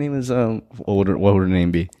 oh, my name is what would her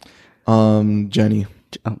name be? Jenny.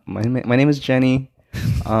 My name is Jenny.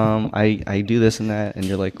 I do this and that, and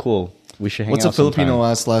you're like, cool. We should hang What's out a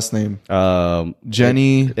Filipino sometime. last name? Jenny.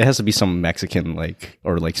 Jenny. It has to be some Mexican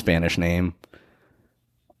or Spanish name.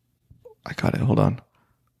 I got it. Hold on.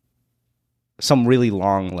 Some really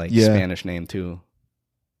long Yeah. Spanish name too.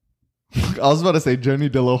 I was about to say Jenny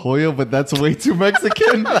De La Hoya, but that's way too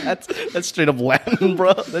Mexican. That's straight up Latin,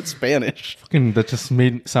 bro. That's Spanish. Fucking, that just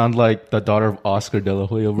made sound like the daughter of Oscar De La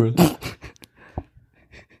Hoya, bro.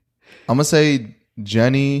 I'm gonna say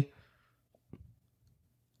Jenny.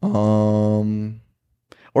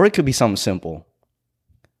 Or it could be something simple.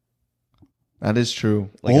 That is true.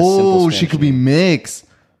 Like a simple she Spanish could be mixed,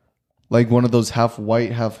 like one of those half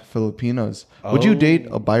white, half Filipinos. Would you date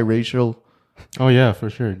a biracial? Oh yeah, for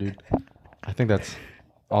sure, dude. I think that's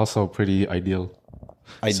also pretty ideal.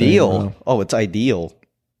 Ideal. Oh, it's ideal.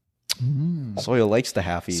 Soya likes the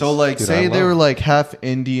halfies. So, like, Dude, say I they love- were like half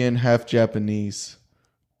Indian, half Japanese.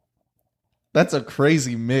 That's a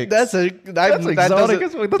crazy mix. exotic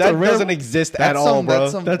as fuck. That's a rare- doesn't exist at all, bro.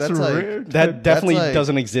 That's rare. like, That definitely like-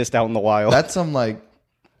 doesn't exist out in the wild. that's some like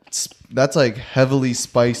that's like heavily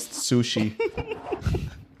spiced sushi.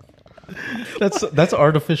 That's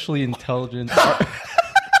artificially intelligent,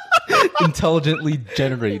 intelligently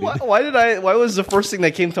generated. Why was the first thing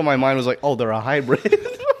that came to my mind was like, oh, they're a hybrid.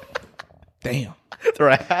 Damn. They're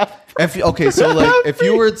a half. Okay, so like if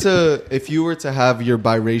you were to have your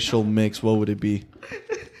biracial mix, what would it be?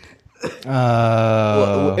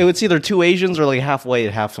 It's either two Asians or like half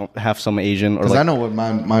white, half some Asian, or Because like I know what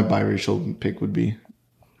my biracial pick would be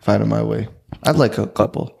if I had it my way. I'd like a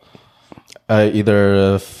couple.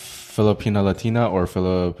 Either Filipina Latina or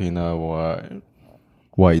Filipina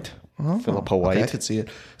white. Philippa Okay, I White. could see it.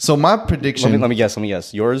 So my prediction. Let me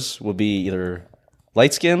guess. Yours would be either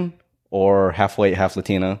light skin or half white, half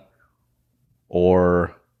Latina,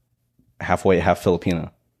 or half white, half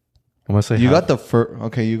Filipina. I'm gonna say You half, got the first.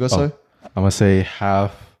 Okay, you go, sir. I'm gonna say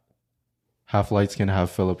half light skin, half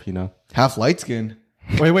Filipino. Half light skin.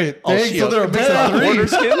 Wait. Dang, so they're a mix of Border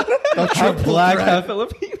three. skin. half black, half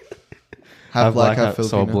Filipino. Half black, half so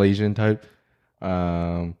Filipino. Blasian type.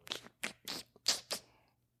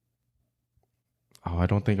 I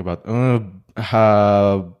don't think about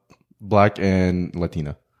black and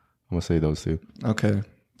Latina. I'm gonna say those two. Okay,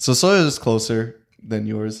 so Soya is closer than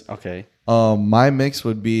yours. Okay. My mix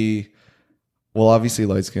would be, well, obviously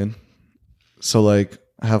light skin. So like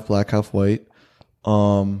half black, half white.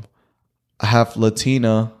 Half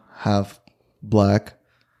Latina, half black,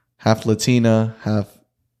 half Latina, half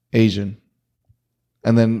Asian.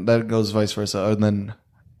 And then that goes vice versa. And then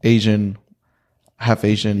Asian, half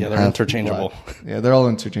Asian. Yeah, they're half interchangeable. black. Yeah, they're all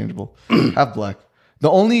interchangeable. Half black. The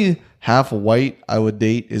only half white I would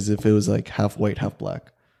date is if it was like half white, half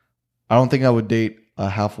black. I don't think I would date a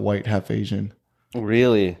half white, half Asian.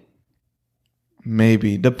 Really?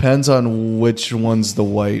 Maybe. Depends on which one's the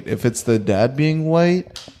white. If it's the dad being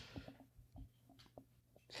white,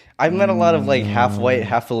 I've met a lot of like half white,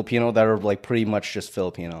 half Filipino that are like pretty much just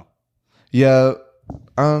Filipino. yeah.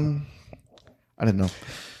 I don't know.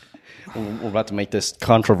 We're about to make this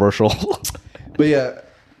controversial. But yeah,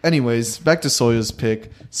 anyways, back to Soya's pick.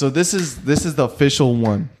 So this is the official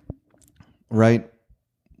one, right?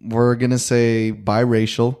 We're gonna say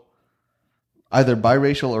biracial, either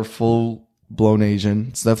biracial or full blown Asian.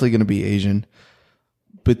 It's definitely gonna be Asian.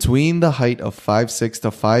 Between the height of 5'6"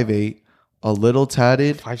 to 5'8", a little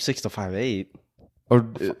tatted, 5'6" to 5'8". or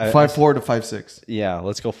 5'4" to 5'6", Yeah,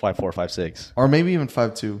 let's go 5'4", 5'6". or maybe even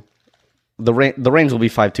 5'2". The range will be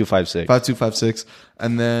 5'2", 5'6". 5'2", 5'6",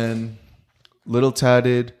 and then little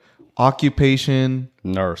tatted, occupation,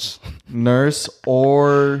 Nurse, nurse,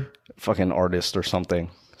 or fucking artist or something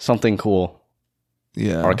cool.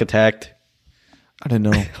 yeah, Architect. I don't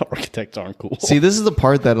know. Architects aren't cool. See, this is the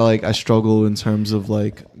part that like I struggle in terms of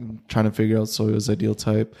like trying to figure out Soya's ideal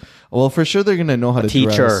type. Well, for sure they're gonna know how to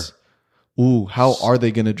teacher. dress. Ooh, how are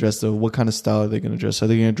they gonna dress though? What kind of style are they gonna dress? Are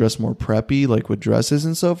they gonna dress more preppy, like with dresses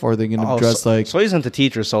and stuff, or are they gonna dress like so he's into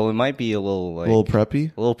teacher, so it might be a little like a little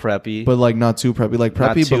preppy, preppy, but like not too preppy, like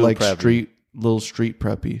Not preppy, but too like preppy. street little street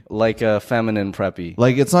preppy. Like a feminine preppy.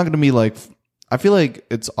 Like it's not gonna be like. I feel like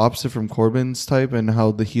it's opposite from Corbin's type and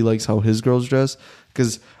how he likes how his girls dress.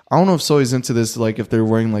 Because I don't know if Soy's into this. Like if they're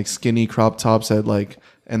wearing like skinny crop tops at like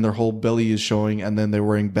and their whole belly is showing, and then they're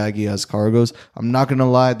wearing baggy ass cargos. I'm not gonna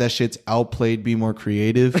lie, that shit's outplayed. Be more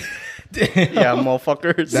creative. Yeah,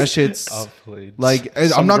 motherfuckers. That shit's Outplayed. like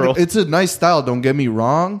Some I'm not. girl- It's a nice style. Don't get me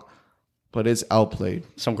wrong, but it's outplayed.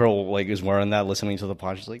 Some girl like is wearing that, listening to the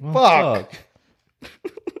pod. She's like, Oh, "Fuck."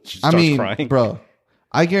 She I starts mean, crying. bro,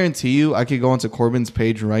 I guarantee you, I could go onto Corbin's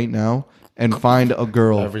page right now and find a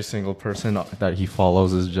girl. Every single person that he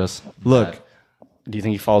follows is just Look, Do you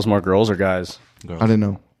think he follows more girls or guys? girls. I don't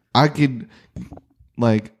know. I could,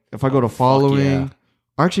 like, if I go to following. yeah.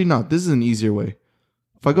 Actually, no. This is an easier way.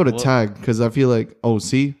 If I go to tag, because I feel like, oh,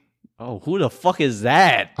 see, Oh, who the fuck is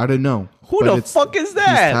that? I don't know. Who but the it's- fuck is He's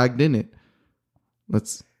that? tagged in it.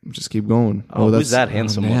 Let's just keep going. Oh, who's that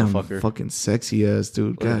handsome damn, motherfucker? Fucking sexy ass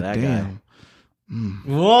dude. Look at God that damn.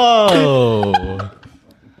 Whoa.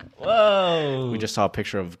 Whoa. We just saw a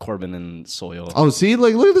picture of Corbin and Soil. Oh, see,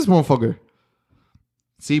 like, look at this motherfucker.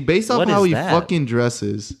 See, based off What how is he that? fucking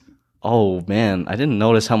dresses. Oh man, I didn't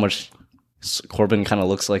notice how much Corbin kind of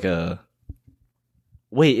looks like a.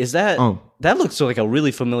 Wait, is that? Oh. That looks like a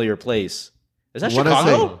really familiar place. Is that What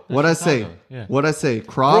Chicago? I say? Chicago, yeah. What I say?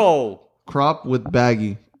 Crop, Bro, crop with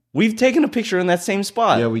baggy. we've taken a picture in that same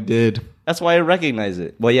spot. Yeah, we did. That's why I recognize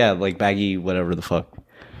it. Well, yeah, like baggy, whatever the fuck.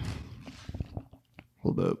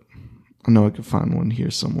 Hold up. I know I can find one here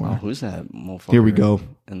Oh, somewhere. who's that motherfucker? Here we go.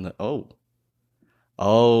 And the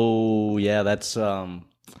oh yeah, that's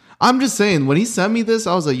I'm just saying, when he sent me this,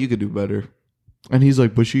 I was like, you could do better. And he's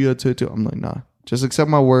like, but she had tattoo. I'm like, nah. Just accept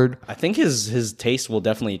my word. I think his taste will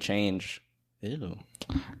definitely change. Ew.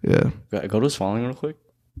 Yeah. Go to his following real quick.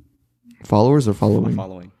 Followers or following?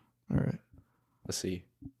 Following. All right. Let's see.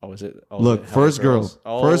 Oh, is it? Oh, Look, is it first hella girl. girls?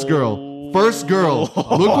 Oh. First girl. First girl. Look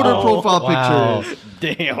what her profile Wow. picture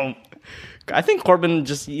is. Damn. I think Corbin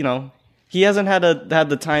just, he hasn't had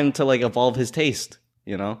the time to like evolve his taste,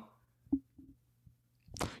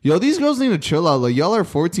 Yo, these girls need to chill out. Like, y'all are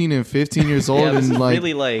 14 and 15 years old, Yeah, this and is like,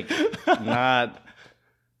 really like not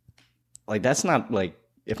like that's not like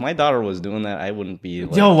if my daughter was doing that, I wouldn't be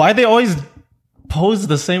like, Yo, why they always pose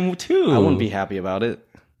the same too? I wouldn't be happy about it.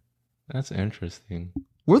 That's interesting.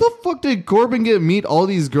 where the fuck did Corbin meet all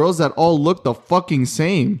these girls that all look the fucking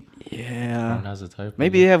same? Yeah. As a type,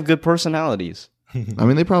 Maybe they have good personalities. I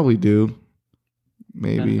mean, they probably do.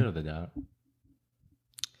 Maybe. benefit of the doubt.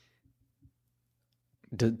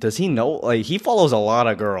 Does he know? Like he follows a lot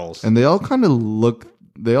of girls. And they all kind of look,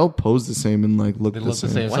 they all pose the same and like look, They the, look same.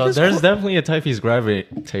 the same. Why So does there's definitely a type he's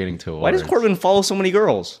gravitating towards. Why does Corbin follow so many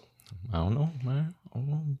girls? I don't know, man. I don't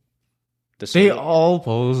know. Does They Soya, all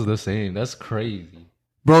pose the same. That's crazy.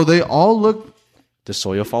 Bro, they all look. does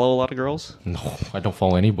Soya follow a lot of girls? No, I don't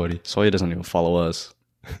follow anybody. Soya doesn't even follow us.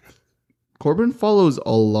 Corbin follows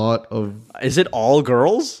a lot of. Is it all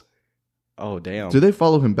girls? Oh damn! Do they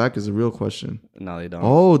follow him back? Is a real question. No, they don't.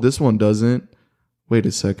 Oh, this one doesn't. Wait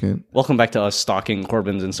a second. Welcome back to us stalking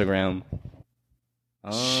Corbin's Instagram.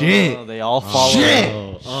 Oh, Shit. They all follow.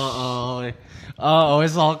 Shit. Oh,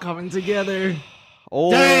 it's all coming together. Oh,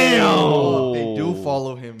 Damn. They do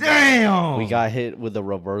follow him. Damn. We got hit with the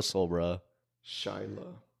reversal, bro. Shyla.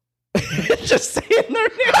 Just saying their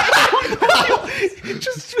name.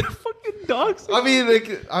 just fucking dogs. I mean,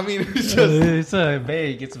 it's just. It's a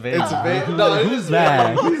vague. It's vague. It's vague. Who- No, who's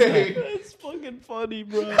that? That's fucking funny,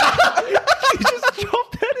 bro. you just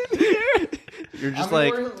dropped that in here. You're just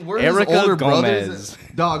we're his Erica older Gomez. brothers.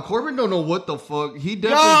 Dog, Corbin don't know what the fuck. He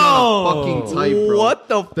definitely got a fucking type, bro. What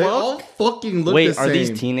the They fuck? all fucking look Wait, the same. are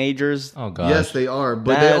these teenagers? Oh god. Yes, they are,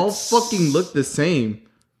 but they all That's- fucking look the same.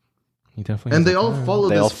 He definitely. And has they a all plan. follow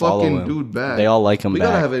They all this follow fucking him. dude back. They all like him We back.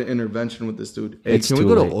 gotta have an intervention with this dude. Hey, It's can we too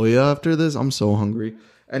go late. to Oya after this? I'm so hungry.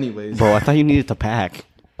 Anyways, Bro, I thought you needed to pack.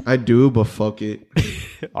 I do, but fuck it.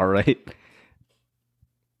 All right.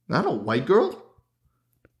 Not a white girl?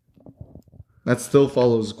 That still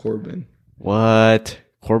follows Corbin. What?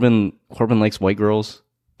 Corbin likes white girls?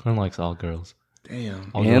 Corbin likes all girls.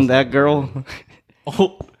 Damn. All girls And that girl?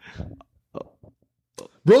 Oh,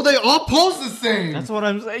 Bro, they all pose the same. that's what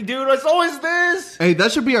I'm saying, dude. It's always this. Hey,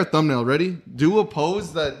 that should be our thumbnail. Ready? Do a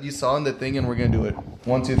pose that you saw in the thing, and we're gonna do it.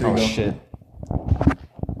 1, 2, 3, Oh go. shit.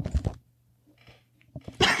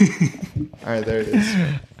 All right, there it is.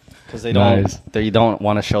 Because Nice. they don't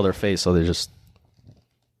want to show their face, so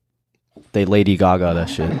they Lady Gaga that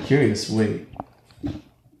shit. I'm curious. Wait, I'm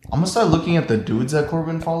gonna start looking at the dudes that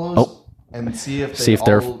Corbin follows, Oh. and see if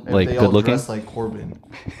they're, all, like, they good all looking? dress like Corbin.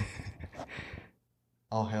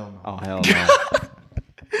 Oh hell no! Oh hell no.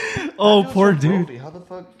 Oh, poor dude. How the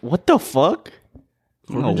fuck? What the fuck?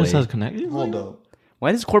 Corbin just has connected. Hold up.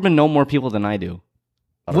 Why does Corbin know more people than I do?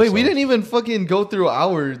 Wait, we didn't even fucking go through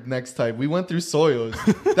our next type. We went through Soyos.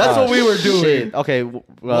 That's what we were doing. Shit. Okay,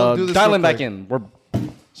 We'll do this dialing real back quick. in. We're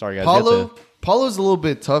sorry, guys. we have to- Paulo's a little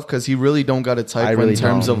bit tough because he really don't got a type I really in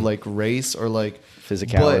terms don't. of like race or like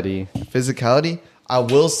Physicality. but physicality. I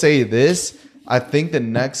will say this. I think the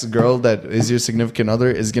next girl that is your significant other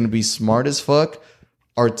is gonna be smart as fuck,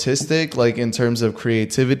 artistic, like in terms of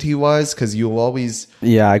creativity wise, because you always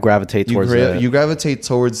Yeah, I gravitate towards that. you gravitate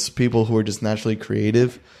towards people who are just naturally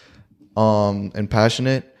creative, and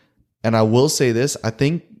passionate. And I will say this, I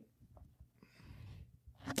think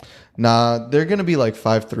they're gonna be like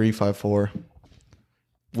 5'3", 5'4",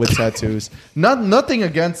 with tattoos. Nothing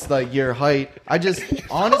against like your height. I just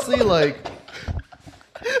honestly like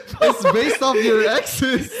it's based off your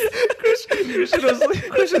exes.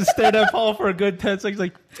 Christian stared at Paul for a good 10 seconds.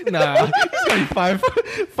 Like, nah, he's gonna be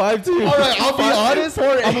 5'2". All right, I'll be honest.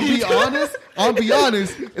 I'll be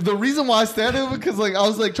honest. The reason why I stand it because like I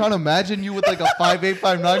was like trying to imagine you with like a 5'8",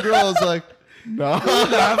 5'9" girl. I was like, nah,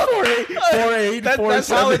 4'8", That's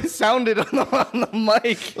how it sounded on the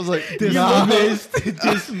mic. I was like,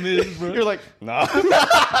 Dismissed, bro. You're like, nah.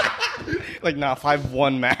 Like, nah,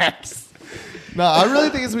 5'1" max. no, I really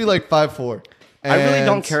think it's gonna be like 5'4". I really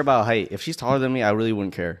don't care about height. If she's taller than me, I really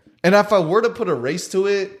wouldn't care. And if I were to put a race to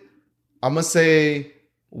it, I'm gonna say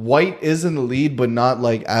white is in the lead, but not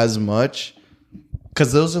like as much,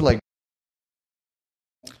 because those are like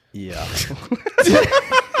Yeah.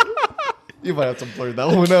 you might have to blur that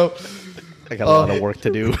one out. I got a lot of work to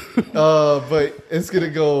do. But it's gonna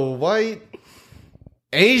go white,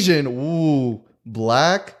 Asian, ooh,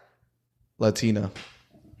 black, Latina.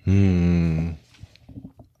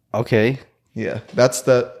 Okay. Yeah, that's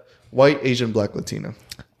the white, Asian, black, Latina.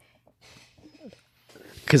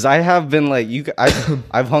 Because I have been like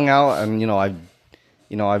I've hung out and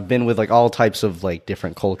I've been with like all types of like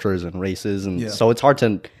different cultures and races, and so it's hard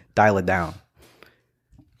to dial it down.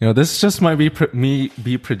 This just might be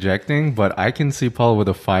me projecting, but I can see Paul with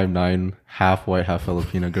a 5'9", half white, half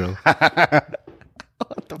Filipino girl.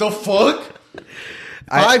 The fuck?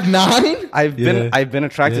 5'9"? I've been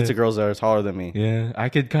attracted to girls that are taller than me. Yeah, I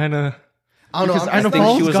could kind of. I don't know. Because I know think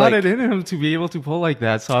Paul's she was got like- it in him to be able to pull like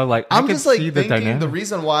that. So I I'm could just like see the thinking dynamic. the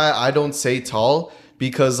reason why I don't say tall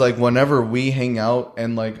because like whenever we hang out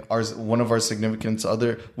and like one of our significant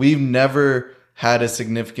other, we've never had a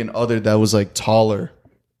significant other that was like taller.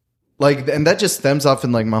 Like, and that just stems off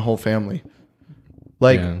in like my whole family.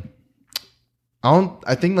 Like, Yeah.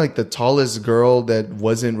 I think like the tallest girl that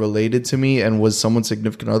wasn't related to me and was someone's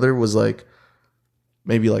significant other was like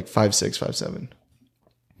maybe like 5'6", 5'7".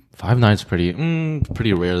 5'9" is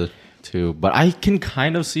pretty rare too. But I can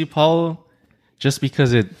kind of see Paul just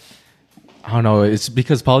because I don't know. It's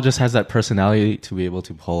because Paul just has that personality to be able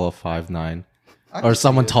to pull a 5'9", or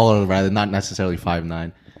someone taller rather, not necessarily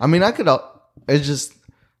 5'9". I mean, I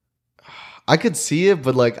could see it,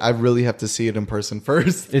 but like I really have to see it in person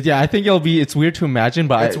first. I think it's weird to imagine,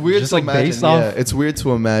 but It's weird just to like imagine. It's weird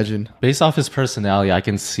to imagine. based off his personality, I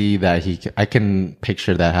can see that I can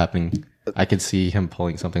picture that happening. I could see him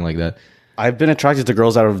pulling something like that. I've been attracted to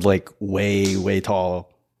girls that are like way, way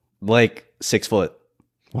tall, like 6 foot.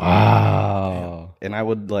 Wow. And I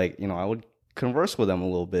would I would converse with them a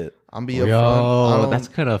little bit. I'm be upfront. I Yo, don't- that's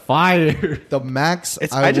kind of fire. the max.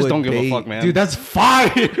 I just would don't give a date- fuck, man. Dude, that's fire.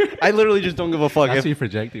 I literally just don't give a fuck. That's If, me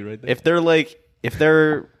projecting right there. if they're like if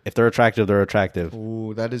they're attractive, they're attractive.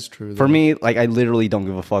 Ooh, that is true. For me, like I literally don't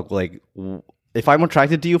give a fuck. Like if I'm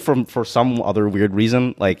attracted to you for some other weird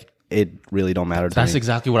reason, like it really don't matter to That's me.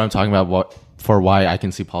 exactly what I'm talking about. Why I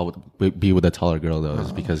can see Paul be with a taller girl though,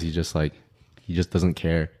 is because he just doesn't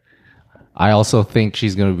care. I also think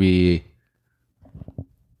she's gonna be.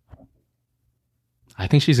 I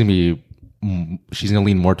think she's gonna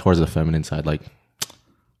lean more towards the feminine side. Like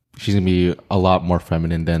she's gonna be a lot more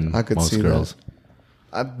feminine than I could most see girls.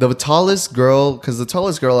 The tallest girl, because the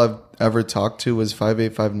tallest girl I've ever talked to was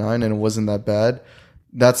 5'8", 5'9", and it wasn't that bad.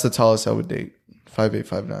 That's the tallest I would date. 5'8",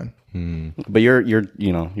 5'9". But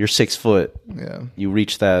you're 6 foot. Yeah. You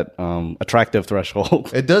reach that attractive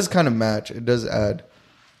threshold. It does kind of match. It does add.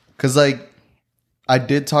 Because, like, I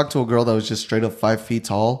did talk to a girl that was just straight up 5 feet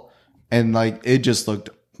tall, and, like, it just looked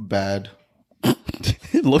bad.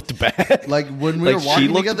 It looked bad. Like, when we Like, were she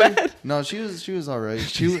walking looked together. bad? No, she was all right.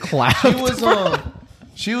 She was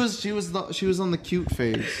on the cute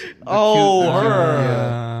phase. Oh, her.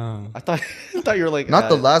 Yeah. I thought you were like Not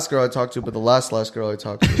the last girl I talked to, but the last girl I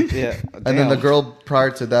talked to. yeah. And then the girl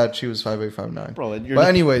prior to that, she was 5'8", 5'9". Bro, you're But just-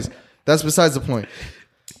 anyways, that's besides the point.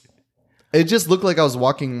 It just looked like I was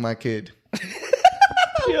walking my kid.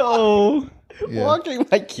 Yo, Yeah. walking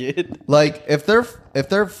my kid. Like if they're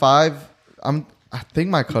 5, I think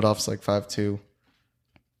my cutoff's like 5'2".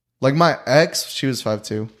 Like my ex, she was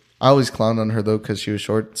 5'2". I always clowned on her though because she was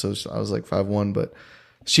short, so I was like 5'1". But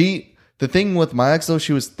the thing with my ex though,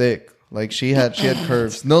 she was thick. Like she had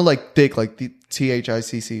curves. No, like thick, like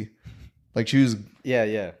THICC. Like she was.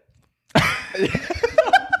 Yeah.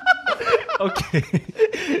 Okay.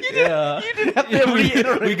 You didn't have to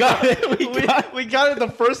reiterate. We got it. We got it the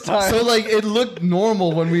first time. So like it looked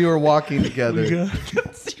normal when we were walking together. You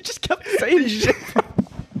just kept saying shit.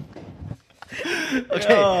 Okay.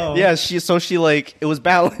 Yo. Yeah. She like it was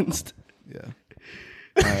balanced.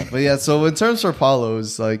 Yeah. But yeah, so in terms for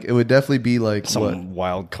Paulo's, like it would definitely be like Some what?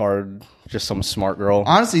 wild card, just some smart girl.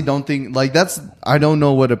 Honestly, don't think like I don't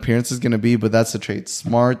know what appearance is gonna be, but that's the trait.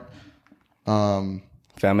 Smart,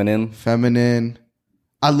 Feminine. feminine.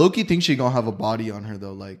 I low-key think she gonna have a body on her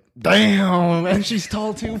though. Like, Damn, and she's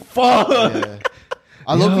tall too. Fuck. yeah.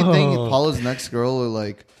 I low-key think Paula's next girl or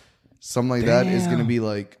like something like that is gonna Damn. be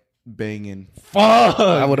like banging. Fuck.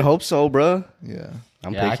 I would hope so, bruh. Yeah.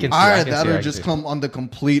 I'm Yeah, I picky. can- All I right, can that see, I or can just see. come on the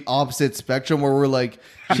complete opposite spectrum where we're like,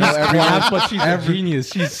 you know, Yeah, everyone, but she's a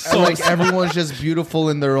genius. She's so like everyone's just beautiful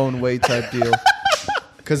in their own way type deal.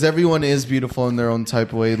 Because everyone is beautiful in their own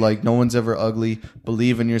type of way. Like no one's ever ugly.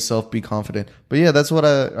 Believe in yourself. Be confident. But yeah, that's what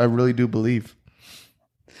I really do believe.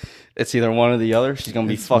 It's either one or the other. She's gonna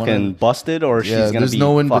be It's one fucking of- busted, or Yeah, she's gonna there's be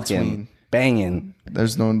no in fucking between. banging.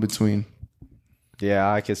 There's no in between.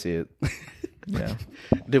 Yeah, I can see it. Yeah.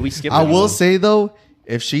 Did we skip? I it? will say though,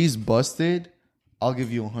 if she's busted, I'll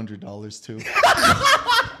give you $100 too.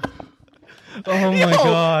 Oh my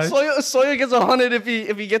god. Sawyer gets 100 if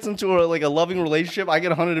he gets into a loving relationship. I get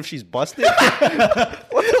 100 if she's busted. What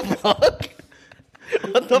the fuck?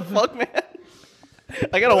 What the fuck, man?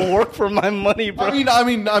 I gotta work for my money, bro. I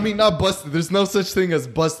mean, not busted. There's no such thing as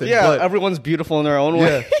busted. yeah, but everyone's beautiful in their own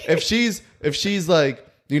way. yeah. If she's like,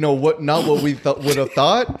 you know what, not what we would have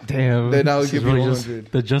thought. Damn. Then I would this give is you really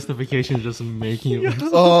 100. the justification is just making it.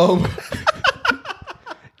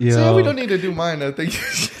 Yeah, so we don't need to do mine. I think.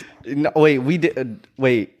 No, wait, we did.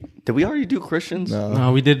 Wait, did we already do Christians?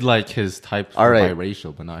 No, we did like his type All right.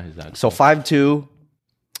 biracial, but not his actual. So 5'2".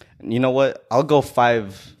 You know what? I'll go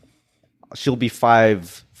 5. She'll be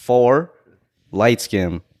 5'4", light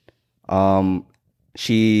skin.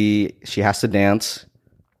 She has to dance,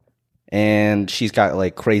 and she's got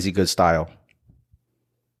like crazy good style.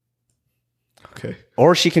 Okay.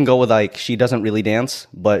 Or she can go with like she doesn't really dance,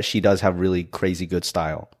 but she does have really crazy good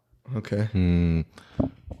style. Okay.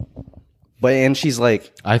 But and she's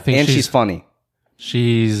like, I think and she's she's- funny.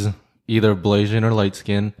 She's either Blasian or light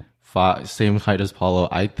skin, same height as Paulo.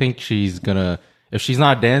 I think she's gonna. If she's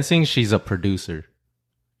not dancing, she's a producer.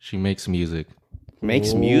 She makes music.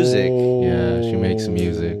 Makes music. Yeah, she makes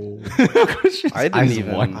music. I didn't Eyes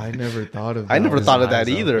even. wide. I never thought of that. I never thought of that Eyes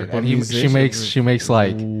either. open. And she makes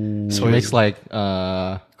like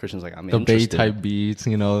Christian's like, I'm the Bay interested. type beats,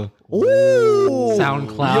 you know. Ooh.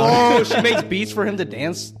 SoundCloud. Yo, she makes beats for him to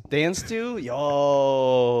dance to.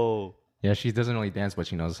 Yo. Yeah, she doesn't really dance, but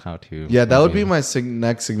she knows how to. Yeah, that would be my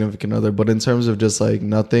next significant other. But in terms of just like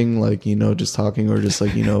nothing, like, you know, just talking or just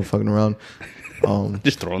like, you know, fucking around.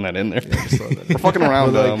 Just throwing that in there. We're fucking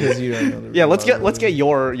around. But, like, 'cause you don't know the- Yeah, let's get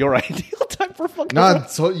your ideal type for fucking. Nah, around.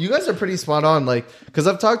 so you guys are pretty spot on. Like, because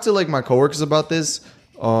I've talked to like my coworkers about this,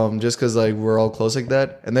 just because like we're all close like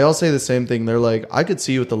that, and they all say the same thing. They're like, I could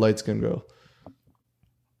see you with the light skinned girl.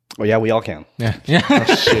 Oh yeah, we all can. Yeah. Yeah.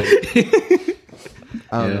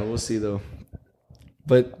 I don't know. We'll see though.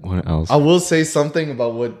 But What else? I will say something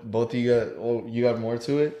about what both of you got. Oh, you got more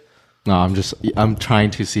to it. No, I'm trying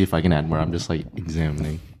to see if I can add more. I'm just like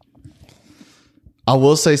examining. I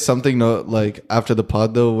will say something though, like after the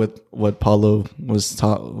pod though, with what Paulo was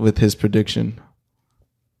taught with his prediction.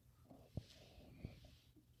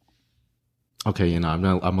 Okay, you know, I'm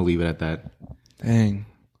gonna leave it at that. Dang.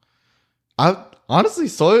 I honestly,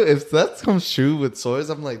 Sawyer, if that comes true with Sawyer's,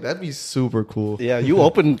 I'm like, that'd be super cool. Yeah, you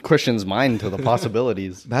opened Christian's mind to the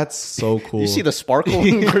possibilities. That's so cool. You see the sparkle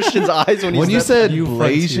in Christian's eyes when when you said New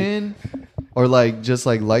Blasian or like just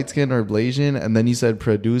like light skin or Blasian, and then you said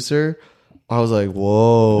producer, I was like,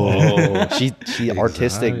 whoa. Oh, she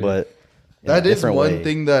artistic, but in That a is different one way.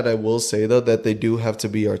 thing that I will say though, that they do have to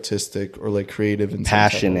be artistic or like creative and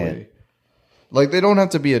Passionate. Like they don't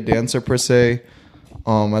have to be a dancer per se.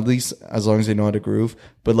 At least as long as they know how to groove.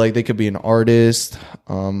 But like they could be an artist,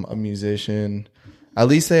 a musician. At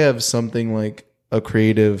least they have something like a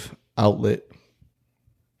creative outlet.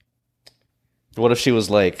 What if she was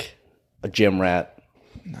like a gym rat?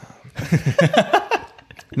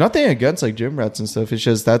 Nothing against like gym rats and stuff. It's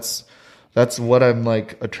just that's what I'm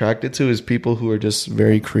like attracted to is people who are just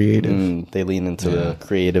very creative. They lean into the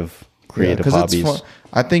creative 'Cause hobbies. it's fun.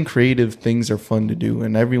 I think creative things are fun to do,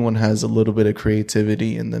 and everyone has a little bit of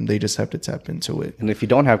creativity in them. They just have to tap into it. And if you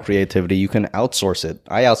don't have creativity, you can outsource it.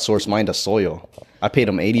 I outsourced mine to Soyo. I paid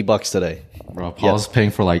him $80 today. Bro, Paul's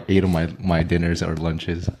paying for like 8 of my dinners or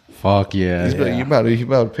lunches. Fuck yeah. You about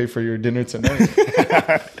to pay for your dinner tonight.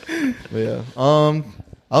 But yeah.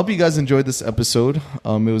 I hope you guys enjoyed this episode. It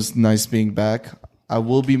was nice being back. I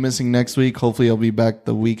will be missing next week. Hopefully, I'll be back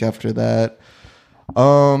the week after that.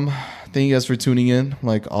 Thank you guys for tuning in.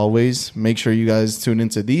 Like always, make sure you guys tune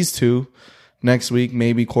into these two next week.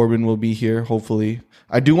 Maybe Corbin will be here. Hopefully,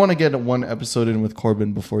 I do want to get one episode in with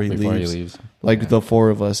Corbin before he leaves. Like the four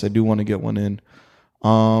of us, I do want to get one in.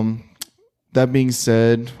 That being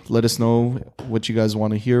said, let us know what you guys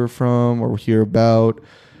want to hear from or hear about.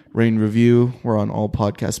 Rate and review. We're on all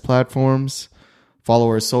podcast platforms. Follow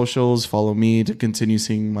our socials. Follow me to continue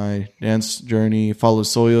seeing my dance journey. Follow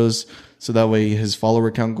Soyo's so that way his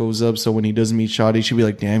follower count goes up. So when he does meet Shadi, she'll be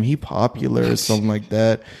like, damn, he popular or something like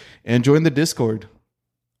that. And join the Discord.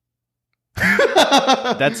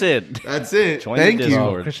 That's it. That's it. Join the Thank you.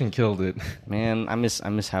 Discord. Oh, Christian killed it. Man, I miss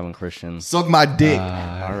having Christian. Suck my dick.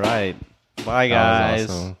 All right. Bye, That was guys.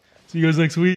 awesome. See you guys next week.